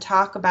discuss and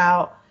talk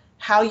about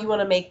how you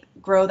want to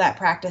grow that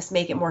practice,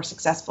 make it more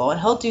successful.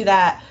 And he'll do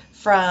that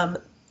from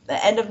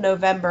the end of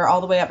November all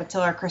the way up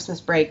until our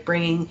Christmas break,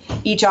 bringing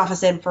each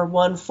office in for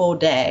one full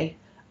day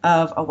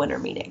of a winter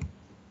meeting.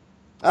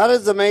 That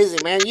is amazing,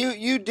 man. You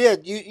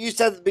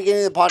said at the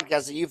beginning of the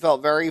podcast that you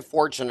felt very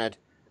fortunate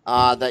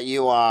that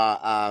you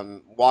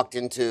walked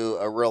into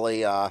a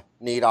really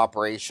neat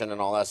operation and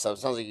all that stuff.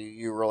 It sounds like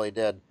you really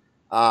did.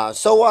 I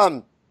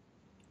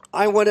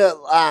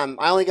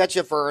only got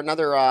you for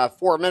another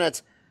 4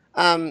 minutes.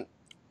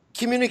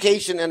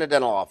 Communication in a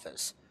dental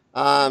office.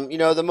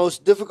 The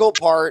most difficult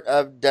part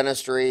of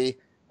dentistry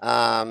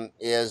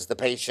is the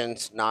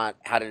patient, not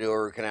how to do a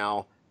root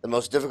canal. The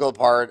most difficult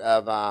part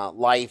of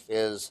life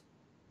is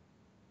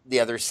the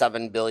other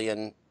 7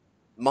 billion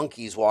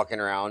monkeys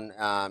walking around,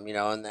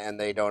 and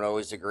they don't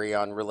always agree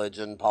on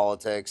religion,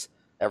 politics,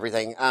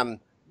 everything.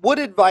 What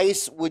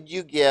advice would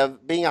you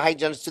give, being a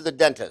hygienist, to the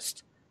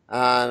dentist?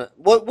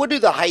 What do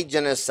the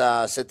hygienists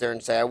sit there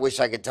and say, I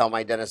wish I could tell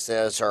my dentist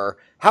this, or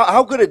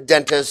how could a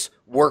dentist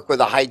work with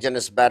a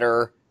hygienist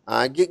better?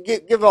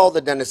 Give all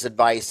the dentists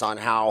advice on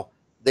how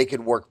they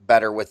could work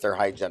better with their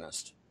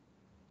hygienist.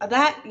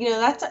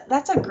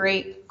 That's a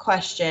great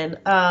question.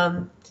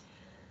 I'm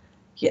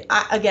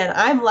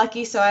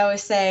lucky, so I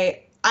always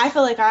say I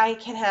feel like I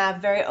can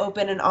have very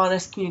open and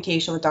honest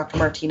communication with Dr.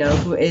 Martino,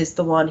 who is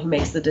the one who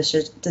makes the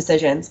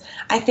decisions.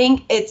 I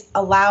think it's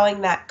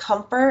allowing that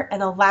comfort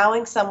and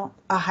allowing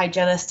a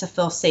hygienist to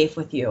feel safe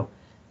with you,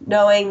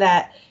 knowing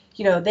that,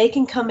 they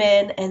can come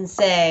in and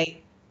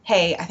say,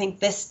 hey, I think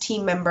this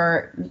team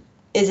member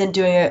isn't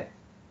doing it.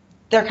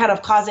 They're kind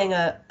of causing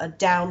a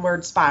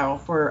downward spiral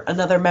for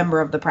another member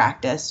of the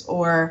practice,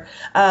 or,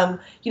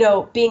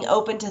 being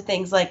open to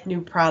things like new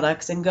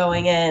products and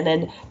going in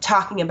and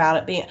talking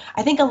about it.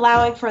 I think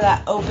allowing for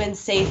that open,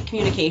 safe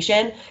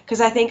communication,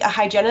 because I think a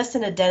hygienist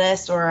and a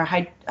dentist, or a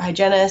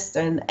hygienist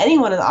and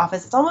anyone in the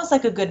office, it's almost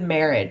like a good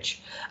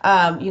marriage. In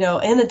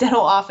a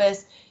dental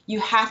office, you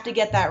have to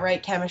get that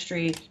right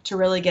chemistry to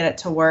really get it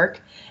to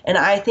work. And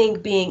I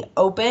think being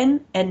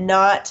open and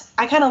I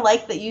kind of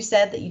like that you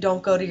said that you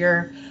don't go to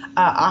your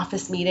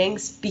office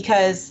meetings,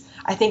 because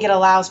I think it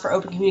allows for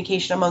open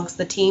communication amongst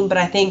the team. But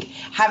I think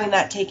having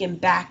that taken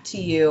back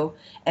to you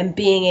and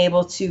being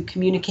able to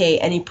communicate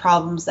any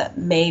problems that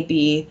may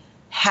be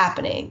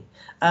happening,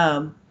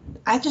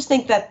 I just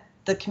think that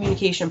the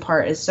communication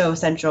part is so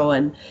essential.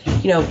 And,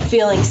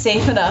 feeling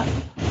safe enough,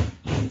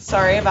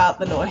 sorry about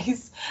the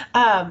noise,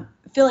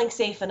 feeling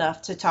safe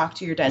enough to talk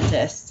to your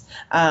dentist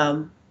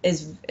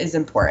is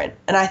important.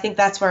 And I think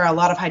that's where a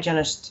lot of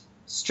hygienists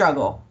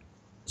struggle.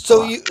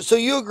 So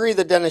you agree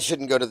the dentist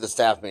shouldn't go to the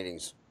staff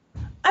meetings?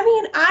 I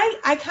mean,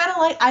 I kind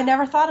of I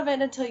never thought of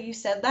it until you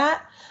said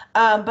that.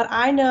 But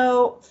I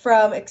know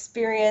from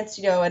experience,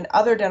 in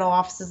other dental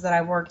offices that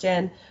I've worked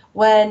in,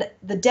 when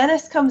the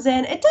dentist comes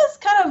in, it does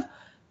kind of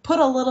put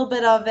a little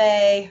bit of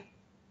a,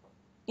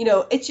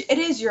 it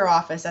is your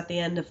office at the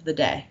end of the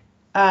day.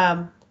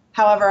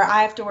 However,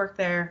 I have to work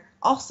there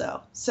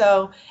also.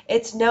 So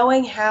it's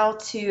knowing how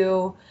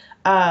to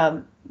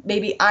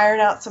maybe iron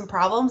out some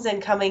problems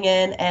and coming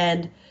in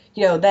and,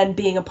 then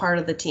being a part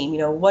of the team.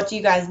 What do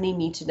you guys need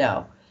me to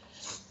know?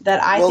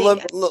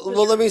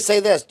 Let me say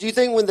this. Do you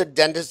think when the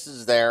dentist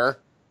is there,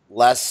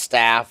 less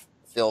staff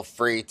feel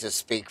free to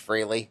speak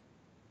freely?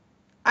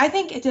 I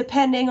think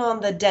depending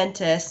on the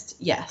dentist,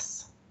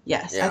 yes.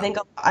 Yes. Yeah.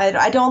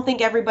 I don't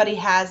think everybody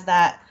has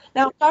that.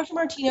 Now, if Dr.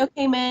 Martino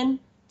came in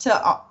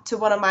to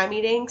one of my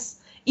meetings,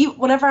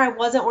 whenever I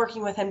wasn't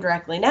working with him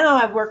directly. Now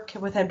I work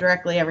with him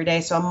directly every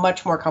day, so I'm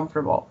much more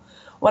comfortable.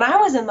 When I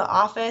was in the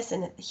office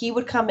and he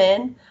would come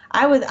in,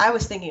 I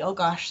was thinking, oh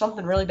gosh,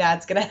 something really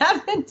bad's going to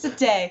happen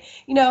today.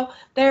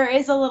 There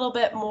is a little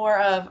bit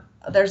more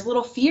there's a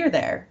little fear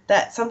there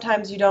that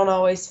sometimes you don't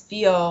always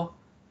feel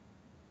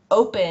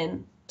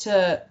open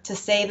to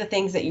say the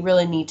things that you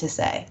really need to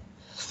say.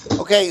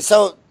 Okay,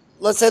 so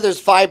let's say there's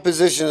 5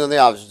 positions in the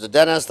office: the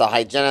dentist, the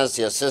hygienist,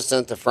 the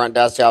assistant, the front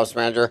desk, the office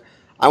manager.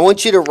 I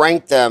want you to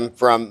rank them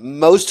from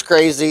most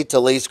crazy to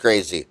least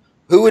crazy.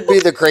 Who would be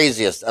the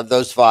craziest of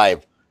those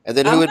 5? And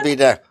then who would be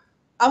the...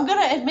 I'm going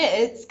to admit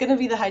it's going to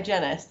be the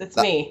hygienist. It's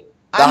me.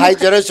 The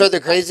hygienists are the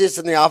craziest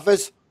in the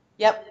office?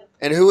 Yep.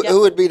 And who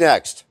would be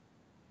next?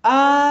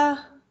 Probably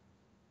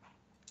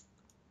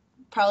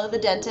the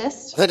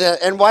dentist.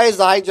 And why is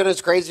the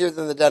hygienist crazier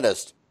than the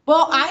dentist?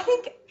 Well, I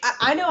think,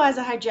 I know as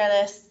a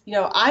hygienist,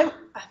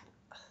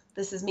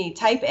 this is me,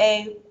 type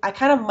A, I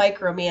kind of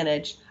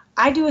micromanage.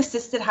 I do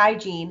assisted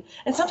hygiene,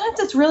 and sometimes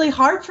it's really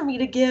hard for me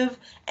to give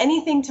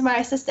anything to my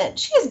assistant.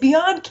 She is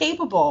beyond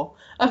capable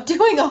of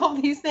doing all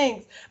of these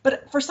things,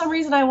 but for some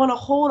reason I want to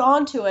hold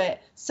on to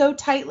it so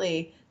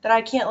tightly that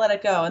I can't let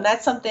it go. And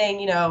that's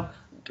something,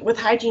 with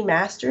Hygiene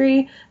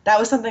Mastery, that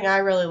was something I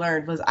really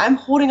learned was I'm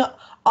holding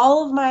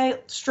all of my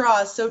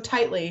straws so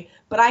tightly,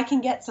 but I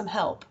can get some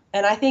help.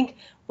 And I think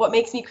what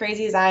makes me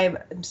crazy is I'm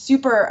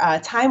super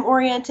time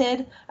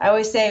oriented. I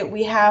always say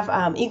we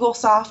have Eagle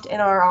Soft in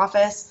our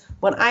office.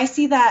 When I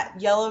see that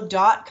yellow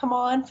dot come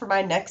on for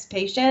my next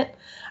patient,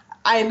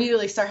 I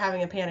immediately start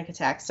having a panic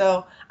attack.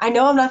 So I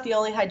know I'm not the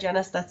only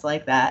hygienist that's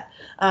like that.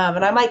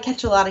 And I might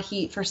catch a lot of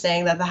heat for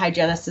saying that the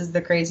hygienist is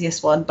the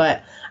craziest one,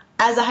 but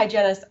as a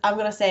hygienist, I'm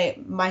going to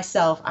say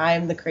myself,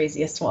 I'm the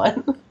craziest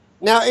one.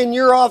 Now, in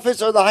your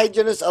office, are the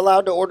hygienists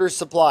allowed to order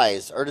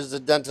supplies, or does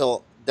the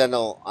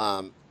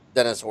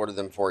dentist order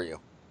them for you?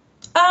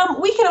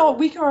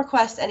 We can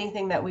request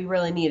anything that we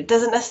really need. It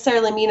doesn't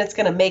necessarily mean it's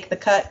going to make the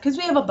cut because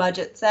we have a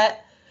budget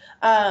set.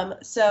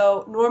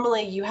 So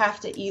normally you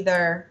have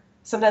to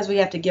sometimes we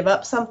have to give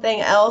up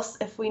something else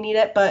if we need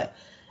it, but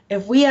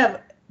if we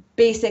have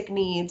basic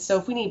needs, so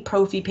if we need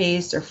prophy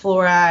paste or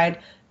fluoride,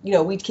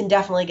 we can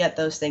definitely get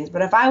those things.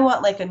 But if I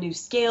want like a new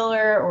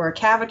scaler or a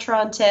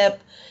Cavitron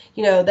tip,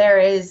 there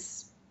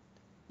is,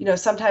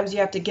 sometimes you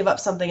have to give up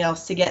something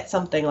else to get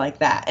something like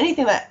that.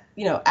 Anything that,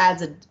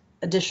 adds an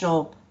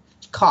additional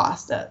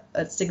cost, a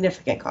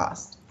significant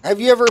cost. Have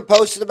you ever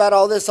posted about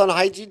all this on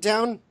Hygiene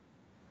Town?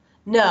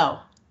 No.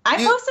 I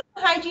posted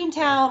on Hygiene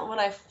Town when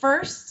I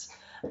first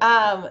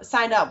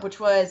signed up, which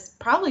was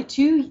probably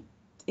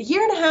a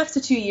year and a half to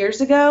 2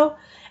 years ago.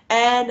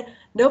 And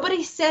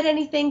nobody said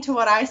anything to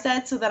what I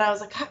said, so that I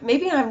was like,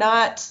 maybe I'm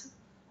not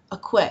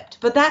equipped.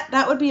 But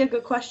that would be a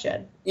good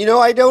question.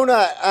 I don't,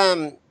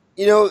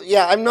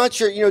 I'm not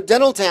sure.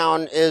 Dental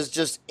Town is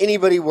just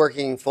anybody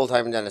working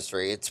full-time in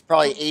dentistry. It's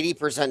probably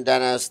 80%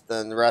 dentists,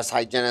 then the rest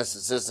hygienists,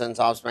 assistants,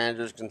 office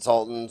managers,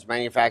 consultants,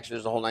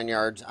 manufacturers, the whole nine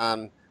yards.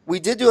 We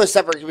did do a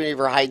separate community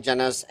for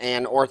hygienists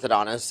and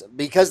orthodontists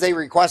because they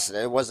requested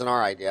it. It wasn't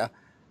our idea.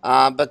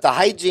 But the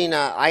hygiene,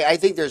 I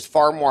think there's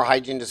far more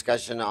hygiene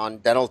discussion on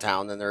Dental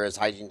Town than there is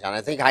Hygiene Town.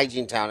 I think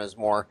Hygiene Town is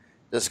more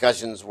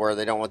discussions where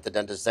they don't want the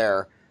dentist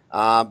there.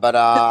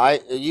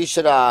 You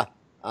should,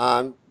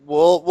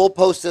 we'll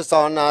post this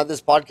on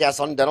this podcast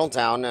on Dental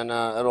Town, and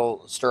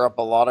it'll stir up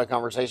a lot of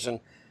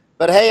conversation.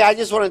 But hey, I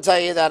just want to tell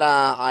you that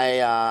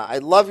I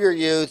love your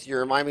youth. You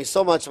remind me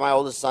so much of my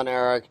oldest son,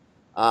 Eric.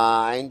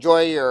 I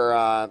enjoy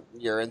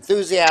your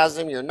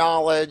enthusiasm, your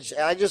knowledge.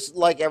 I just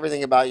like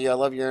everything about you. I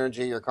love your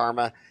energy, your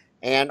karma.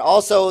 And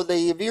also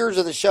the viewers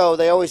of the show,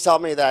 they always tell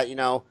me that,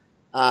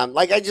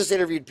 like I just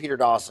interviewed Peter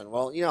Dawson.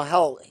 Well,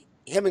 hell,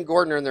 him and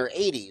Gordon are in their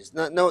 80s.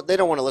 No, they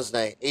don't want to listen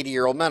to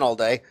 80-year-old men all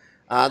day.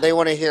 They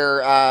want to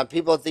hear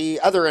people at the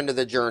other end of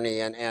the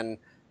journey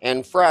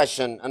and fresh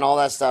and all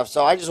that stuff.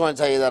 So I just want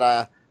to tell you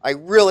that I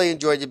really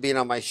enjoyed you being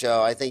on my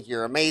show. I think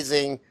you're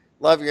amazing.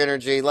 Love your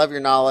energy, love your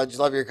knowledge,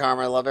 love your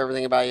karma, love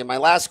everything about you. My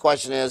last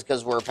question is,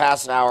 because we're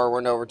past an hour, we're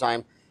in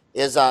overtime,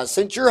 is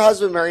since your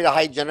husband married a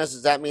hygienist,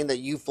 does that mean that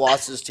you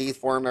floss his teeth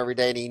for him every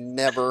day and he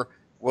never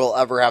will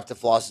ever have to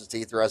floss his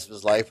teeth the rest of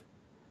his life?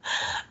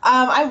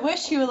 I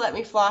wish he would let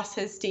me floss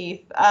his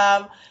teeth.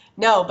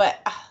 No, but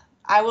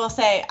I will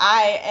say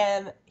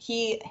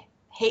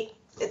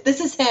this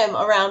is him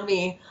around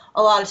me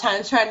a lot of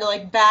times, trying to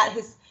like bat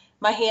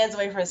my hands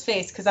away from his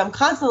face because I'm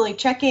constantly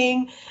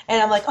checking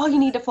and I'm like, oh, you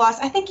need to floss.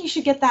 I think you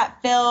should get that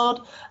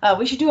filled.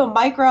 We should do a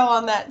micro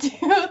on that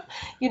tooth.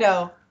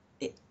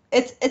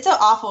 It's an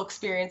awful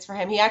experience for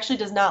him. He actually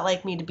does not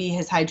like me to be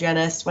his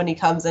hygienist when he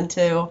comes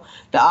into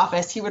the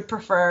office. He would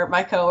prefer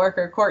my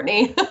coworker,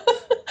 Courtney,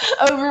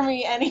 over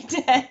me any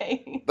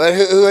day. But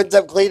who ends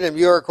up cleaning him,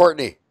 you or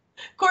Courtney?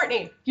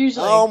 Courtney,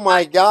 usually. Oh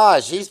my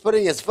gosh, he's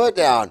putting his foot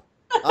down.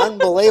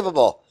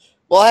 Unbelievable.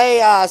 Well,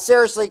 hey,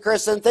 seriously,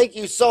 Kristin, thank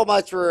you so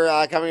much for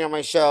coming on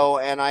my show,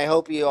 and I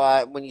hope you,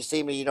 when you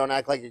see me, you don't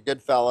act like a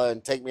good fella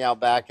and take me out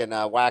back and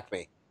whack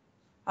me.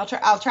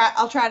 I'll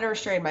try to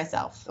restrain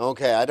myself.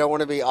 Okay, I don't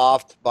want to be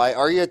offed by.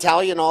 Are you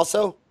Italian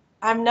also?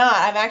 I'm not.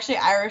 I'm actually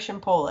Irish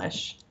and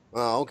Polish.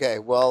 Oh, okay.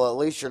 Well, at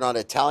least you're not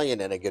Italian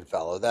and a good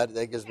fellow. That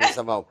gives me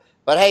some hope.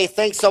 But hey,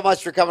 thanks so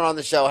much for coming on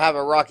the show. Have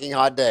a rocking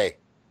hot day.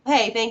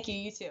 Hey, thank you.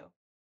 You too.